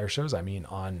or entire shows,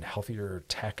 on healthier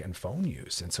tech and phone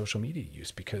use and social media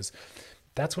use, because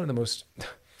that's one of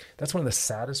the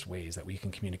saddest ways that we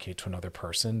can communicate to another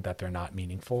person that they're not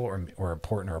meaningful or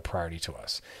important or a priority to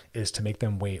us, is to make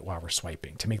them wait while we're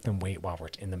swiping, to make them wait while we're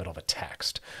in the middle of a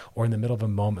text or in the middle of a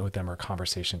moment with them or a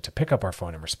conversation to pick up our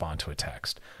phone and respond to a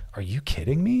text. Are you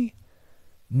kidding me?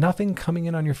 Nothing coming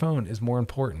in on your phone is more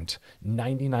important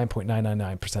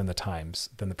 99.999% of the times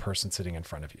than the person sitting in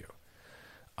front of you.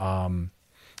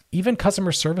 Even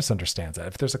customer service understands that.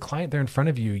 If there's a client there in front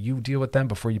of you, you deal with them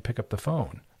before you pick up the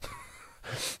phone.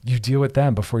 You deal with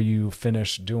them before you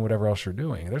finish doing whatever else you're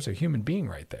doing. There's a human being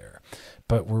right there.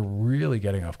 But we're really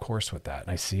getting off course with that.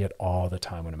 And I see it all the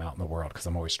time when I'm out in the world because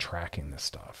I'm always tracking this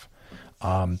stuff.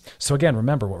 So again,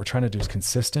 remember what we're trying to do is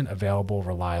consistent, available,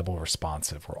 reliable,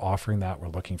 responsive. We're offering that. We're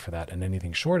looking for that. And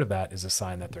anything short of that is a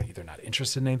sign that they're either not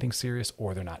interested in anything serious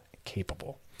or they're not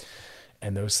capable.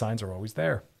 And those signs are always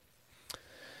there.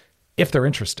 If they're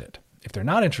interested. If they're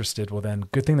not interested, well then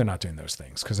good thing they're not doing those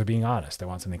things because they're being honest. They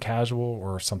want something casual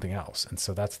or something else. And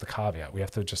so that's the caveat. We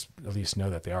have to just at least know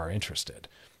that they are interested.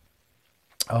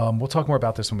 We'll talk more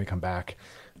about this when we come back.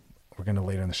 We're going to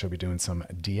later in the show be doing some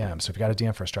DMs. So if you got a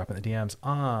DM for us, drop it in the DMs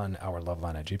on our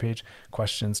Loveline IG page.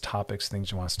 Questions, topics,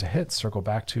 things you want us to hit, circle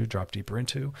back to, drop deeper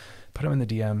into, put them in the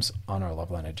DMs on our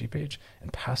Loveline IG page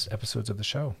and past episodes of the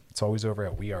show. It's always over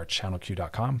at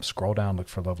wearechannelq.com. Scroll down, look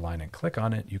for Loveline and click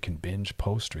on it. You can binge,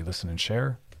 post, re-listen, and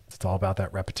share. It's all about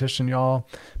that repetition, y'all.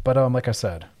 But like I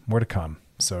said, more to come.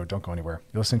 So don't go anywhere.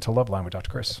 You're listening to Loveline with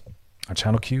Dr. Chris on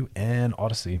Channel Q and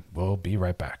Odyssey. We'll be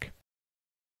right back.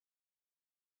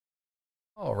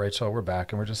 All right, y'all, we're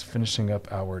back and we're just finishing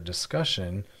up our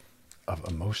discussion of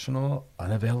emotional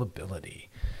unavailability.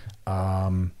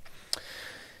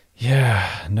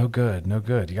 Yeah, no good. You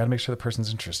got to make sure the person's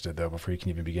interested though before you can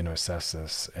even begin to assess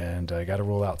this. And you got to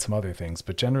rule out some other things.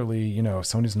 But generally,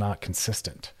 someone who's not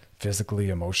consistent physically,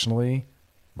 emotionally,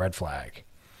 red flag.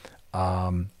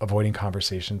 Avoiding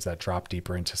conversations that drop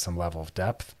deeper into some level of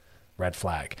depth. Red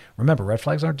flag. Remember, red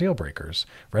flags aren't deal breakers.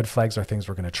 Red flags are things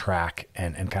we're going to track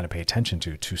and kind of pay attention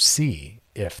to see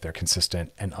if they're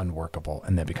consistent and unworkable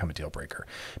and then become a deal breaker.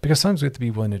 Because sometimes we have to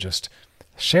be willing to just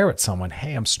share with someone,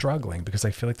 hey, I'm struggling because I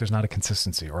feel like there's not a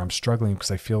consistency, or I'm struggling because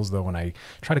I feel as though when I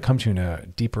try to come to you in a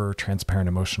deeper, transparent,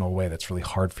 emotional way that's really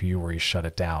hard for you or you shut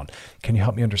it down. Can you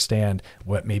help me understand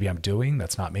what maybe I'm doing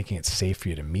that's not making it safe for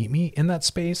you to meet me in that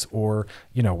space? Or,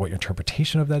 what your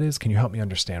interpretation of that is? Can you help me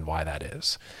understand why that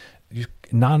is?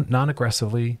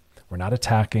 Non-aggressively, we're not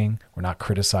attacking, we're not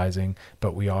criticizing,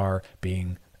 but we are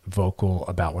being vocal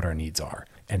about what our needs are.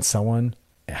 And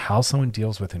how someone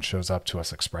deals with and shows up to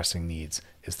us expressing needs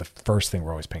is the first thing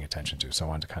we're always paying attention to. So I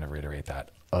wanted to kind of reiterate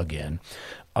that again.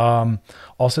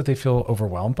 Also, if they feel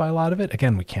overwhelmed by a lot of it,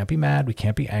 again, we can't be mad, we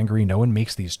can't be angry. No one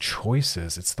makes these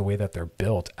choices. It's the way that they're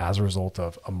built as a result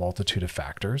of a multitude of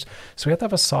factors. So we have to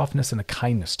have a softness and a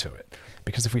kindness to it.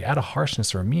 Because if we add a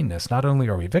harshness or a meanness, not only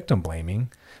are we victim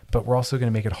blaming, but we're also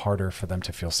going to make it harder for them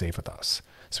to feel safe with us.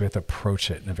 So we have to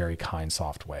approach it in a very kind,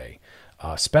 soft way,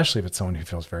 especially if it's someone who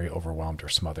feels very overwhelmed or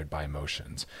smothered by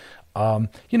emotions. And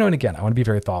again, I want to be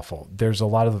very thoughtful. There's a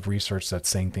lot of research that's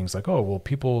saying things like, oh, well,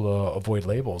 people avoid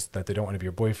labels that they don't want to be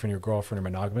your boyfriend, your girlfriend, or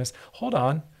monogamous. Hold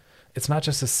on. It's not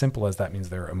just as simple as that means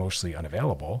they're emotionally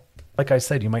unavailable. Like I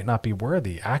said, you might not be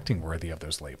acting worthy of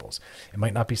those labels. It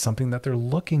might not be something that they're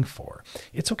looking for.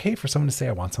 It's okay for someone to say,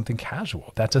 I want something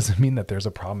casual. That doesn't mean that there's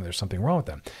a problem, there's something wrong with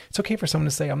them. It's okay for someone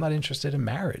to say, I'm not interested in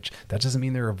marriage. That doesn't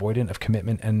mean they're avoidant of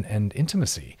commitment and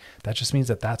intimacy. That just means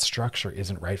that structure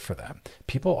isn't right for them.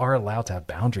 People are allowed to have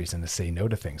boundaries and to say no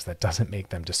to things. That doesn't make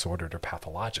them disordered or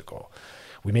pathological.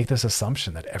 We make this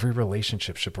assumption that every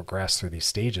relationship should progress through these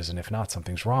stages, and if not,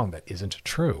 something's wrong. That isn't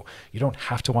true. You don't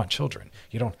have to want children.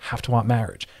 You don't have to want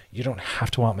marriage. You don't have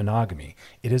to want monogamy.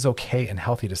 It is okay and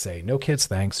healthy to say, no kids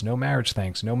thanks, no marriage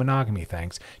thanks, no monogamy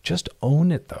thanks. Just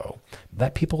own it though.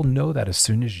 Let people know that as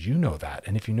soon as you know that.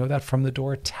 And if you know that from the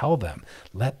door, tell them.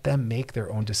 Let them make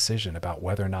their own decision about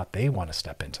whether or not they want to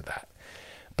step into that.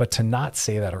 But to not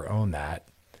say that or own that,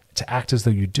 to act as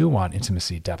though you do want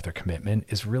intimacy, depth, or commitment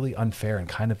is really unfair and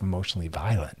kind of emotionally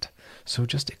violent. So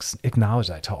just acknowledge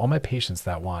that. Tell all my patients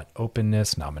that want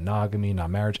openness, non-monogamy,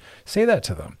 non-marriage, say that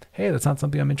to them. Hey, that's not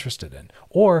something I'm interested in.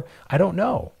 Or, I don't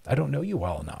know you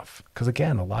well enough. Because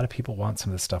again, a lot of people want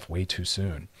some of this stuff way too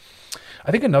soon.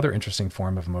 I think another interesting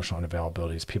form of emotional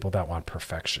unavailability is people that want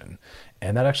perfection.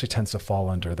 And that actually tends to fall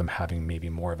under them having maybe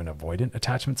more of an avoidant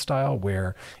attachment style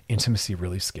where intimacy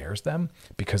really scares them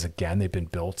because, again, they've been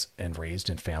built and raised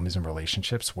in families and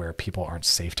relationships where people aren't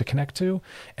safe to connect to.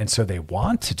 And so they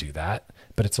want to do that,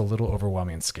 but it's a little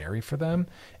overwhelming and scary for them.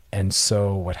 And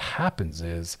so what happens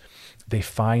is they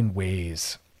find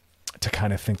ways to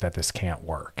kind of think that this can't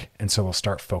work. And so they'll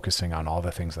start focusing on all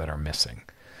the things that are missing.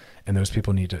 And those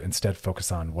people need to instead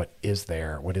focus on what is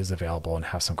there, what is available, and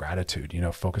have some gratitude,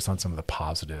 focus on some of the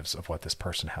positives of what this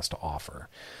person has to offer.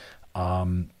 A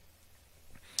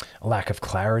lack of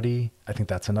clarity. I think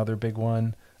that's another big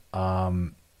one.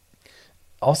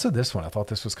 Also, this one, I thought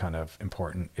this was kind of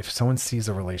important. If someone sees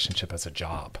a relationship as a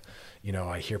job,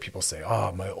 I hear people say,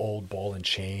 oh, my old ball and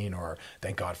chain, or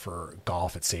thank God for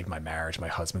golf, it saved my marriage, my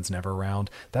husband's never around.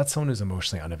 That's someone who's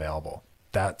emotionally unavailable.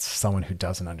 That's someone who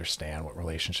doesn't understand what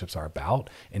relationships are about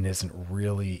and isn't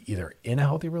really either in a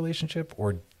healthy relationship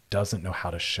or doesn't know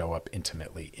how to show up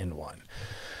intimately in one.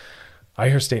 I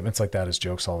hear statements like that as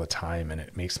jokes all the time, and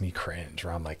it makes me cringe,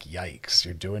 or I'm like, yikes,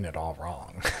 you're doing it all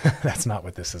wrong. That's not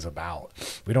what this is about.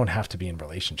 We don't have to be in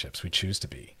relationships. We choose to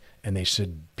be, and they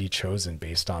should be chosen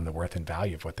based on the worth and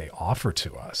value of what they offer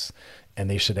to us. And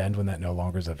they should end when that no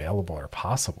longer is available or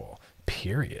possible,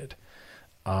 period.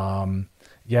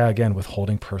 Again,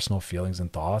 withholding personal feelings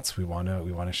and thoughts, we want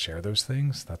to share those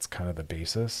things. That's kind of the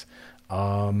basis.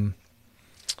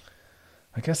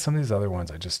 I guess some of these other ones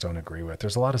I just don't agree with.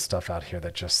 There's a lot of stuff out here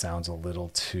that just sounds a little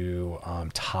too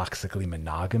toxically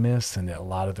monogamous, and a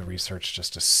lot of the research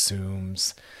just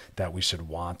assumes that we should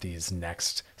want these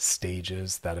next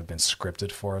stages that have been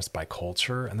scripted for us by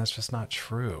culture, and that's just not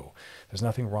true. There's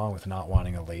nothing wrong with not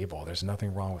wanting a label. There's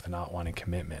nothing wrong with not wanting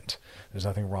commitment. There's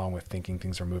nothing wrong with thinking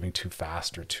things are moving too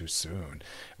fast or too soon.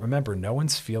 Remember, no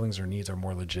one's feelings or needs are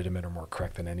more legitimate or more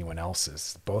correct than anyone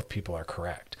else's. Both people are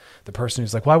correct. The person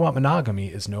who's like, well, I want monogamy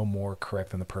is no more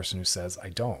correct than the person who says, I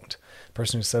don't. The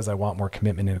person who says, I want more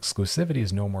commitment and exclusivity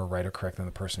is no more right or correct than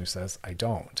the person who says, I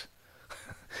don't.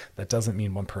 That doesn't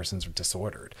mean one person's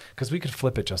disordered, because we could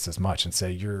flip it just as much and say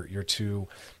you're too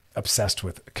obsessed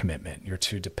with commitment. You're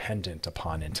too dependent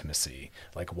upon intimacy.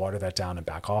 Like, water that down and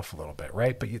back off a little bit,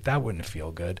 right? But that wouldn't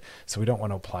feel good. So we don't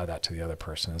want to apply that to the other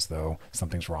person as though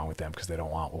something's wrong with them because they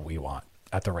don't want what we want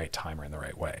at the right time or in the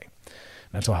right way.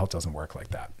 Mental health doesn't work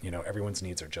like that. Everyone's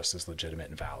needs are just as legitimate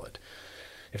and valid.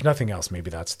 If nothing else, maybe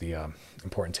that's the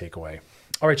important takeaway.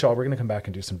 All right, y'all, we're going to come back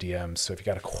and do some DMs. So if you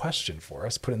got a question for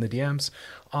us, put it in the DMs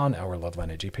on our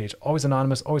Loveline IG page. Always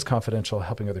anonymous, always confidential,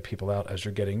 helping other people out as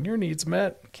you're getting your needs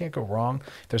met. Can't go wrong.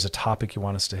 If there's a topic you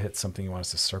want us to hit, something you want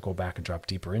us to circle back and drop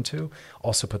deeper into,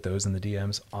 also put those in the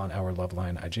DMs on our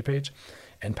Loveline IG page.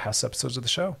 And past episodes of the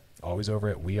show, always over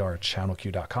at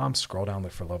wearechannelq.com. Scroll down,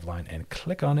 look for Loveline, and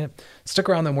click on it. Stick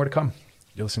around, then more to come.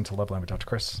 You're listening to Loveline with Dr.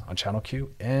 Chris on Channel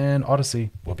Q and Odyssey.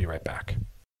 We'll be right back.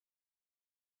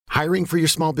 Hiring for your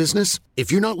small business?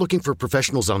 If you're not looking for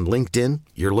professionals on LinkedIn,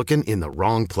 you're looking in the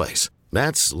wrong place.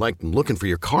 That's like looking for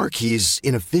your car keys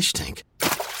in a fish tank.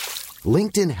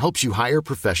 LinkedIn helps you hire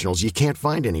professionals you can't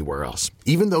find anywhere else,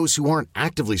 even those who aren't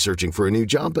actively searching for a new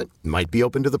job but might be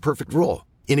open to the perfect role.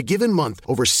 In a given month,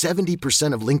 over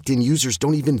 70% of LinkedIn users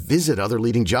don't even visit other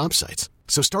leading job sites.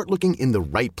 So start looking in the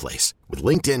right place. With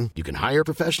LinkedIn, you can hire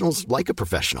professionals like a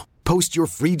professional. Post your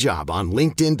free job on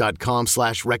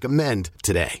linkedin.com/recommend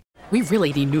today. We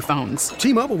really need new phones.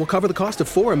 T-Mobile will cover the cost of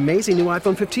 4 amazing new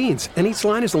iPhone 15s, and each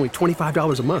line is only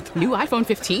 $25 a month. New iPhone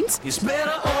 15s? It's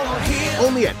better over here.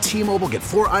 Only at T-Mobile, get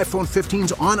 4 iPhone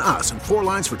 15s on us and 4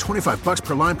 lines for $25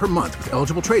 per line per month with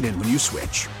eligible trade-in when you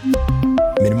switch.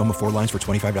 Minimum of 4 lines for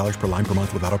 $25 per line per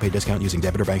month with autopay discount using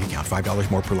debit or bank account.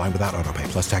 $5 more per line without autopay,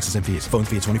 plus taxes and fees. Phone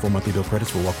fee at 24 monthly bill credits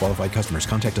for well-qualified customers.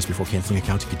 Contact us before canceling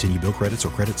account to continue bill credits or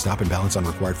credit stop and balance on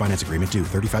required finance agreement due.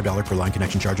 $35 per line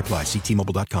connection charge applies. See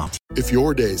T-Mobile.com. If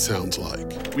your day sounds like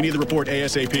we need the report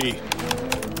ASAP,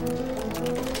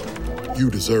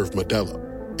 you deserve Modelo.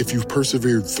 If you've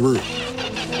persevered through,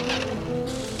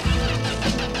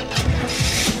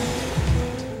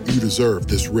 you deserve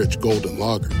this rich golden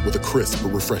lager with a crisp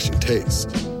but refreshing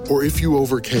taste. Or if you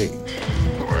overcame.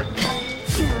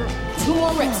 2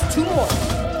 more reps, 2 more.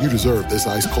 You deserve this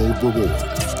ice-cold reward.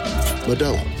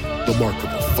 Modelo, the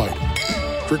Remarkable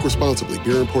Fighter. Drink responsibly.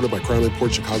 Beer imported by Crown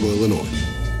Imports, Chicago, Illinois.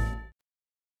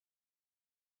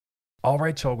 All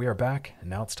right, y'all, we are back, and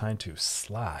now it's time to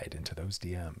slide into those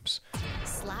DMs.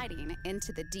 Sliding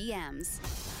into the DMs.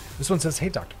 This one says, hey,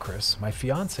 Dr. Chris, my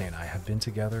fiance and I have been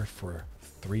together for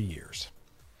 3 years,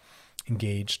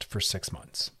 engaged for 6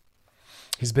 months.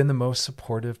 He's been the most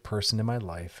supportive person in my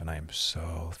life, and I am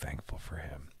so thankful for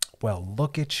him. Well,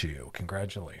 look at you.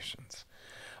 Congratulations.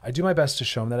 I do my best to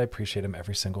show him that I appreciate him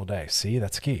every single day. See,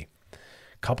 that's key.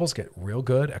 Couples get real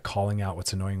good at calling out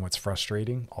what's annoying, what's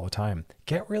frustrating all the time.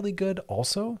 Get really good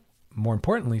also, more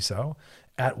importantly so,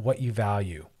 at what you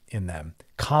value in them.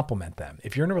 Compliment them.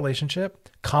 If you're in a relationship,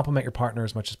 compliment your partner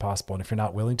as much as possible. And if you're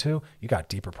not willing to, you got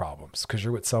deeper problems because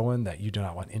you're with someone that you do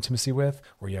not want intimacy with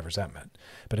or you have resentment.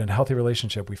 But in a healthy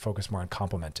relationship, we focus more on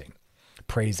complimenting,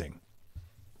 praising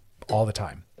all the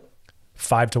time.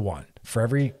 5-to-1. For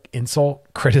every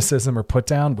insult, criticism, or put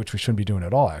down, which we shouldn't be doing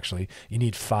at all, actually, you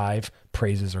need 5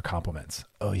 praises or compliments.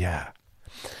 Oh, yeah.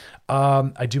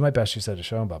 I do my best, you said, to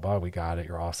show him, blah, blah, we got it.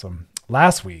 You're awesome.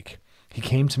 Last week, he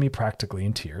came to me practically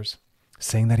in tears,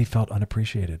 saying that he felt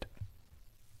unappreciated.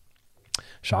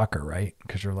 Shocker, right?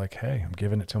 Because you're like, hey, I'm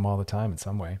giving it to him all the time in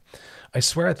some way. I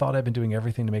swear I thought I'd been doing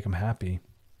everything to make him happy,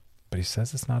 but he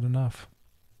says it's not enough.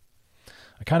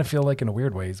 I kind of feel like in a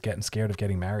weird way, he's getting scared of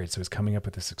getting married, so he's coming up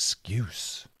with this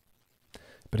excuse.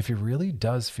 But if he really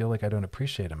does feel like I don't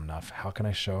appreciate him enough, how can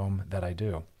I show him that I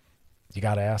do? You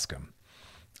got to ask him.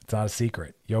 It's not a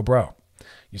secret. Yo, bro,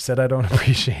 you said I don't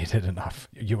appreciate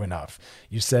you enough.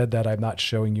 You said that I'm not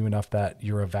showing you enough that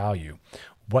you're of value.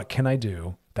 What can I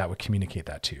do that would communicate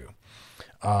that to you?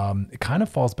 It kind of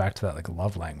falls back to that like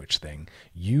love language thing.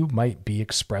 You might be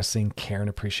expressing care and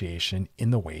appreciation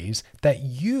in the ways that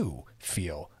you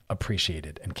feel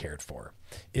appreciated and cared for.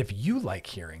 If you like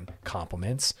hearing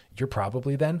compliments, you're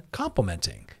probably then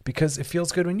complimenting because it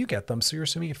feels good when you get them. So you're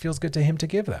assuming it feels good to him to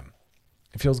give them.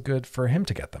 It feels good for him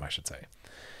to get them, I should say.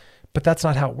 But that's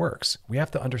not how it works. We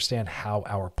have to understand how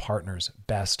our partners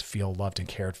best feel loved and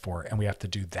cared for, and we have to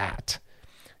do that.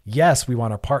 Yes, we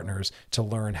want our partners to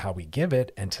learn how we give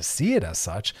it and to see it as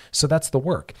such. So that's the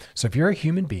work. So if you're a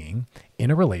human being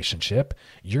in a relationship,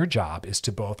 your job is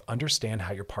to both understand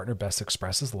how your partner best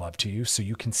expresses love to you so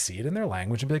you can see it in their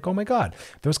language and be like, oh my God,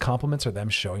 those compliments are them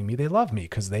showing me they love me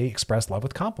because they express love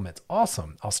with compliments.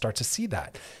 Awesome. I'll start to see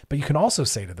that. But you can also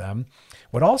say to them,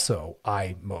 what also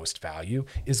I most value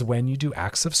is when you do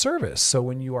acts of service. So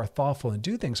when you are thoughtful and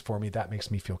do things for me, that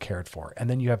makes me feel cared for. And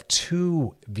then you have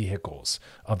two vehicles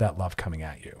of that love coming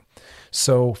at you.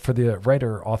 So for the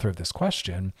writer, author of this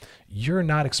question, you're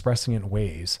not expressing it in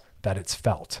ways that it's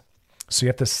felt. So you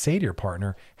have to say to your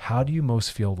partner, how do you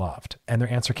most feel loved? And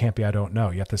their answer can't be, I don't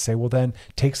know. You have to say, well, then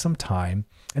take some time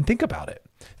and think about it.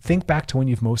 Think back to when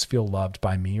you've most feel loved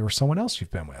by me or someone else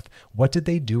you've been with. What did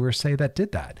they do or say that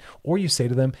did that? Or you say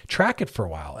to them, track it for a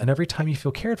while. And every time you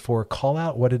feel cared for, call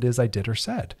out what it is I did or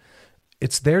said.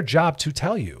 It's their job to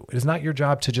tell you. It is not your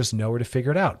job to just know or to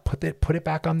figure it out. Put it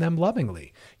back on them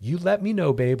lovingly. You let me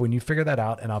know, babe, when you figure that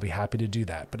out, and I'll be happy to do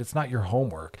that. But it's not your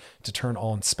homework to turn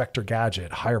all Inspector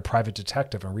Gadget, hire a private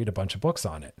detective, and read a bunch of books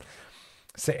on it.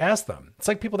 Ask them. It's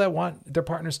like people that want their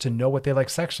partners to know what they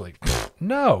like sexually.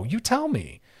 No, you tell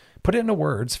me. Put it into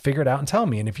words, figure it out, and tell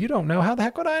me. And if you don't know, how the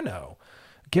heck would I know?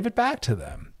 Give it back to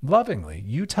them lovingly.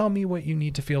 You tell me what you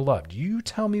need to feel loved. You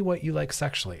tell me what you like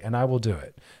sexually, and I will do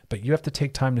it. But you have to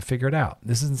take time to figure it out.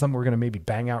 This isn't something we're going to maybe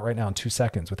bang out right now in 2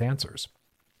 seconds with answers.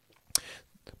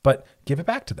 But give it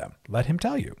back to them. Let him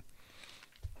tell you.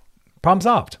 Problem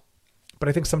solved. But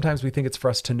I think sometimes we think it's for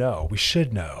us to know. We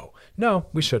should know. No,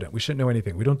 we shouldn't. We shouldn't know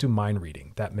anything. We don't do mind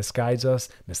reading. That misguides us,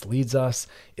 misleads us.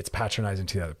 It's patronizing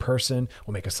to the other person.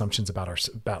 We'll make assumptions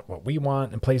about what we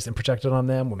want and place and project it on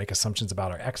them. We'll make assumptions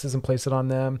about our exes and place it on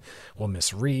them. We'll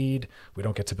misread. We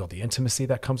don't get to build the intimacy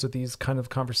that comes with these kind of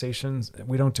conversations.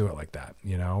 We don't do it like that.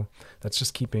 That's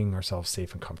just keeping ourselves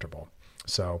safe and comfortable.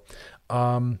 So,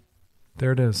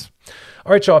 there it is.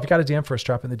 All right, y'all. If you got a DM for us,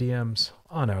 drop in the DMs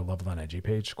on our Loveline IG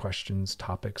page. Questions,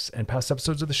 topics, and past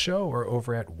episodes of the show are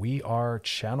over at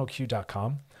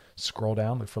wearechannelq.com. Scroll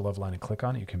down, look for Loveline, and click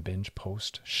on it. You can binge,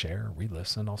 post, share,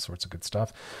 re-listen, all sorts of good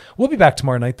stuff. We'll be back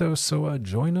tomorrow night, though, so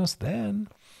join us then.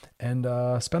 And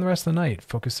spend the rest of the night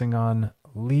focusing on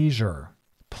leisure,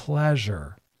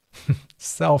 pleasure,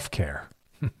 self-care.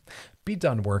 Be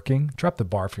done working. Drop the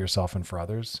bar for yourself and for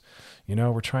others.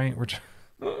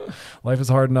 Life is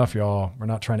hard enough, y'all. We're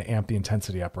not trying to amp the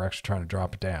intensity up. We're actually trying to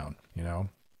drop it down,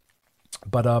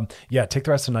 But take the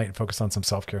rest of the night and focus on some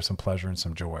self-care, some pleasure, and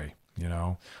some joy,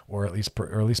 or at least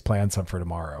plan some for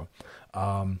tomorrow.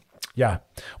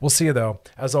 We'll see you though.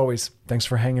 As always, thanks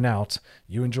for hanging out.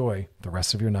 You enjoy the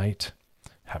rest of your night.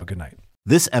 Have a good night.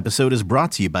 This episode is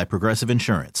brought to you by Progressive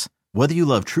Insurance. Whether you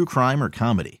love true crime or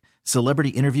comedy, celebrity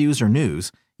interviews or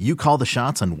news, you call the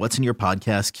shots on what's in your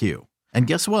podcast queue. And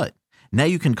guess what? Now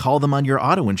you can call them on your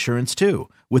auto insurance too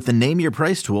with the Name Your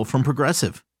Price tool from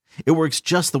Progressive. It works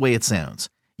just the way it sounds.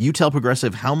 You tell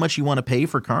Progressive how much you want to pay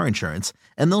for car insurance,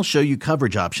 and they'll show you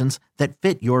coverage options that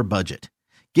fit your budget.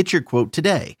 Get your quote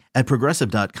today at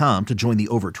Progressive.com to join the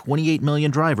over 28 million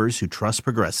drivers who trust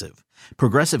Progressive.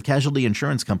 Progressive Casualty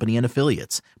Insurance Company and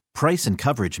Affiliates. Price and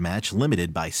coverage match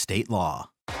limited by state law.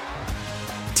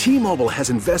 T-Mobile has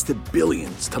invested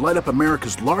billions to light up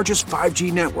America's largest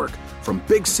 5G network, from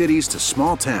big cities to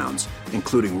small towns,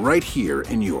 including right here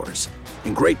in yours.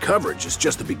 And great coverage is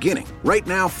just the beginning. Right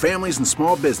now, families and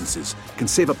small businesses can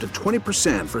save up to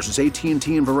 20% versus AT&T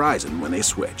and Verizon when they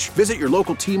switch. Visit your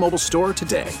local T-Mobile store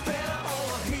today.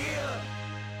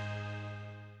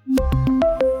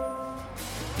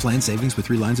 Plan savings with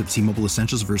 3 lines of T-Mobile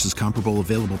Essentials versus comparable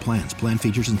available plans. Plan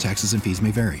features and taxes and fees may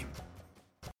vary.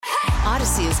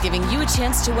 Odyssey is giving you a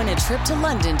chance to win a trip to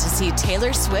London to see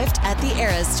Taylor Swift at the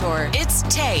Eras Tour. It's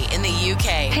Tay in the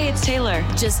UK. Hey, it's Taylor.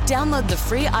 Just download the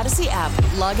free Odyssey app,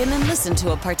 log in and listen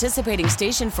to a participating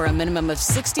station for a minimum of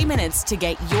 60 minutes to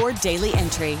get your daily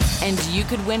entry. And you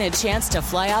could win a chance to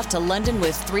fly off to London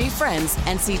with 3 friends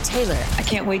and see Taylor. I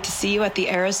can't wait to see you at the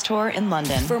Eras Tour in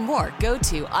London. For more, go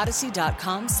to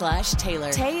odyssey.com/Taylor.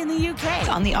 Tay in the UK. It's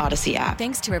on the Odyssey app.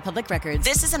 Thanks to Republic Records.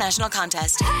 This is a national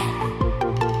contest.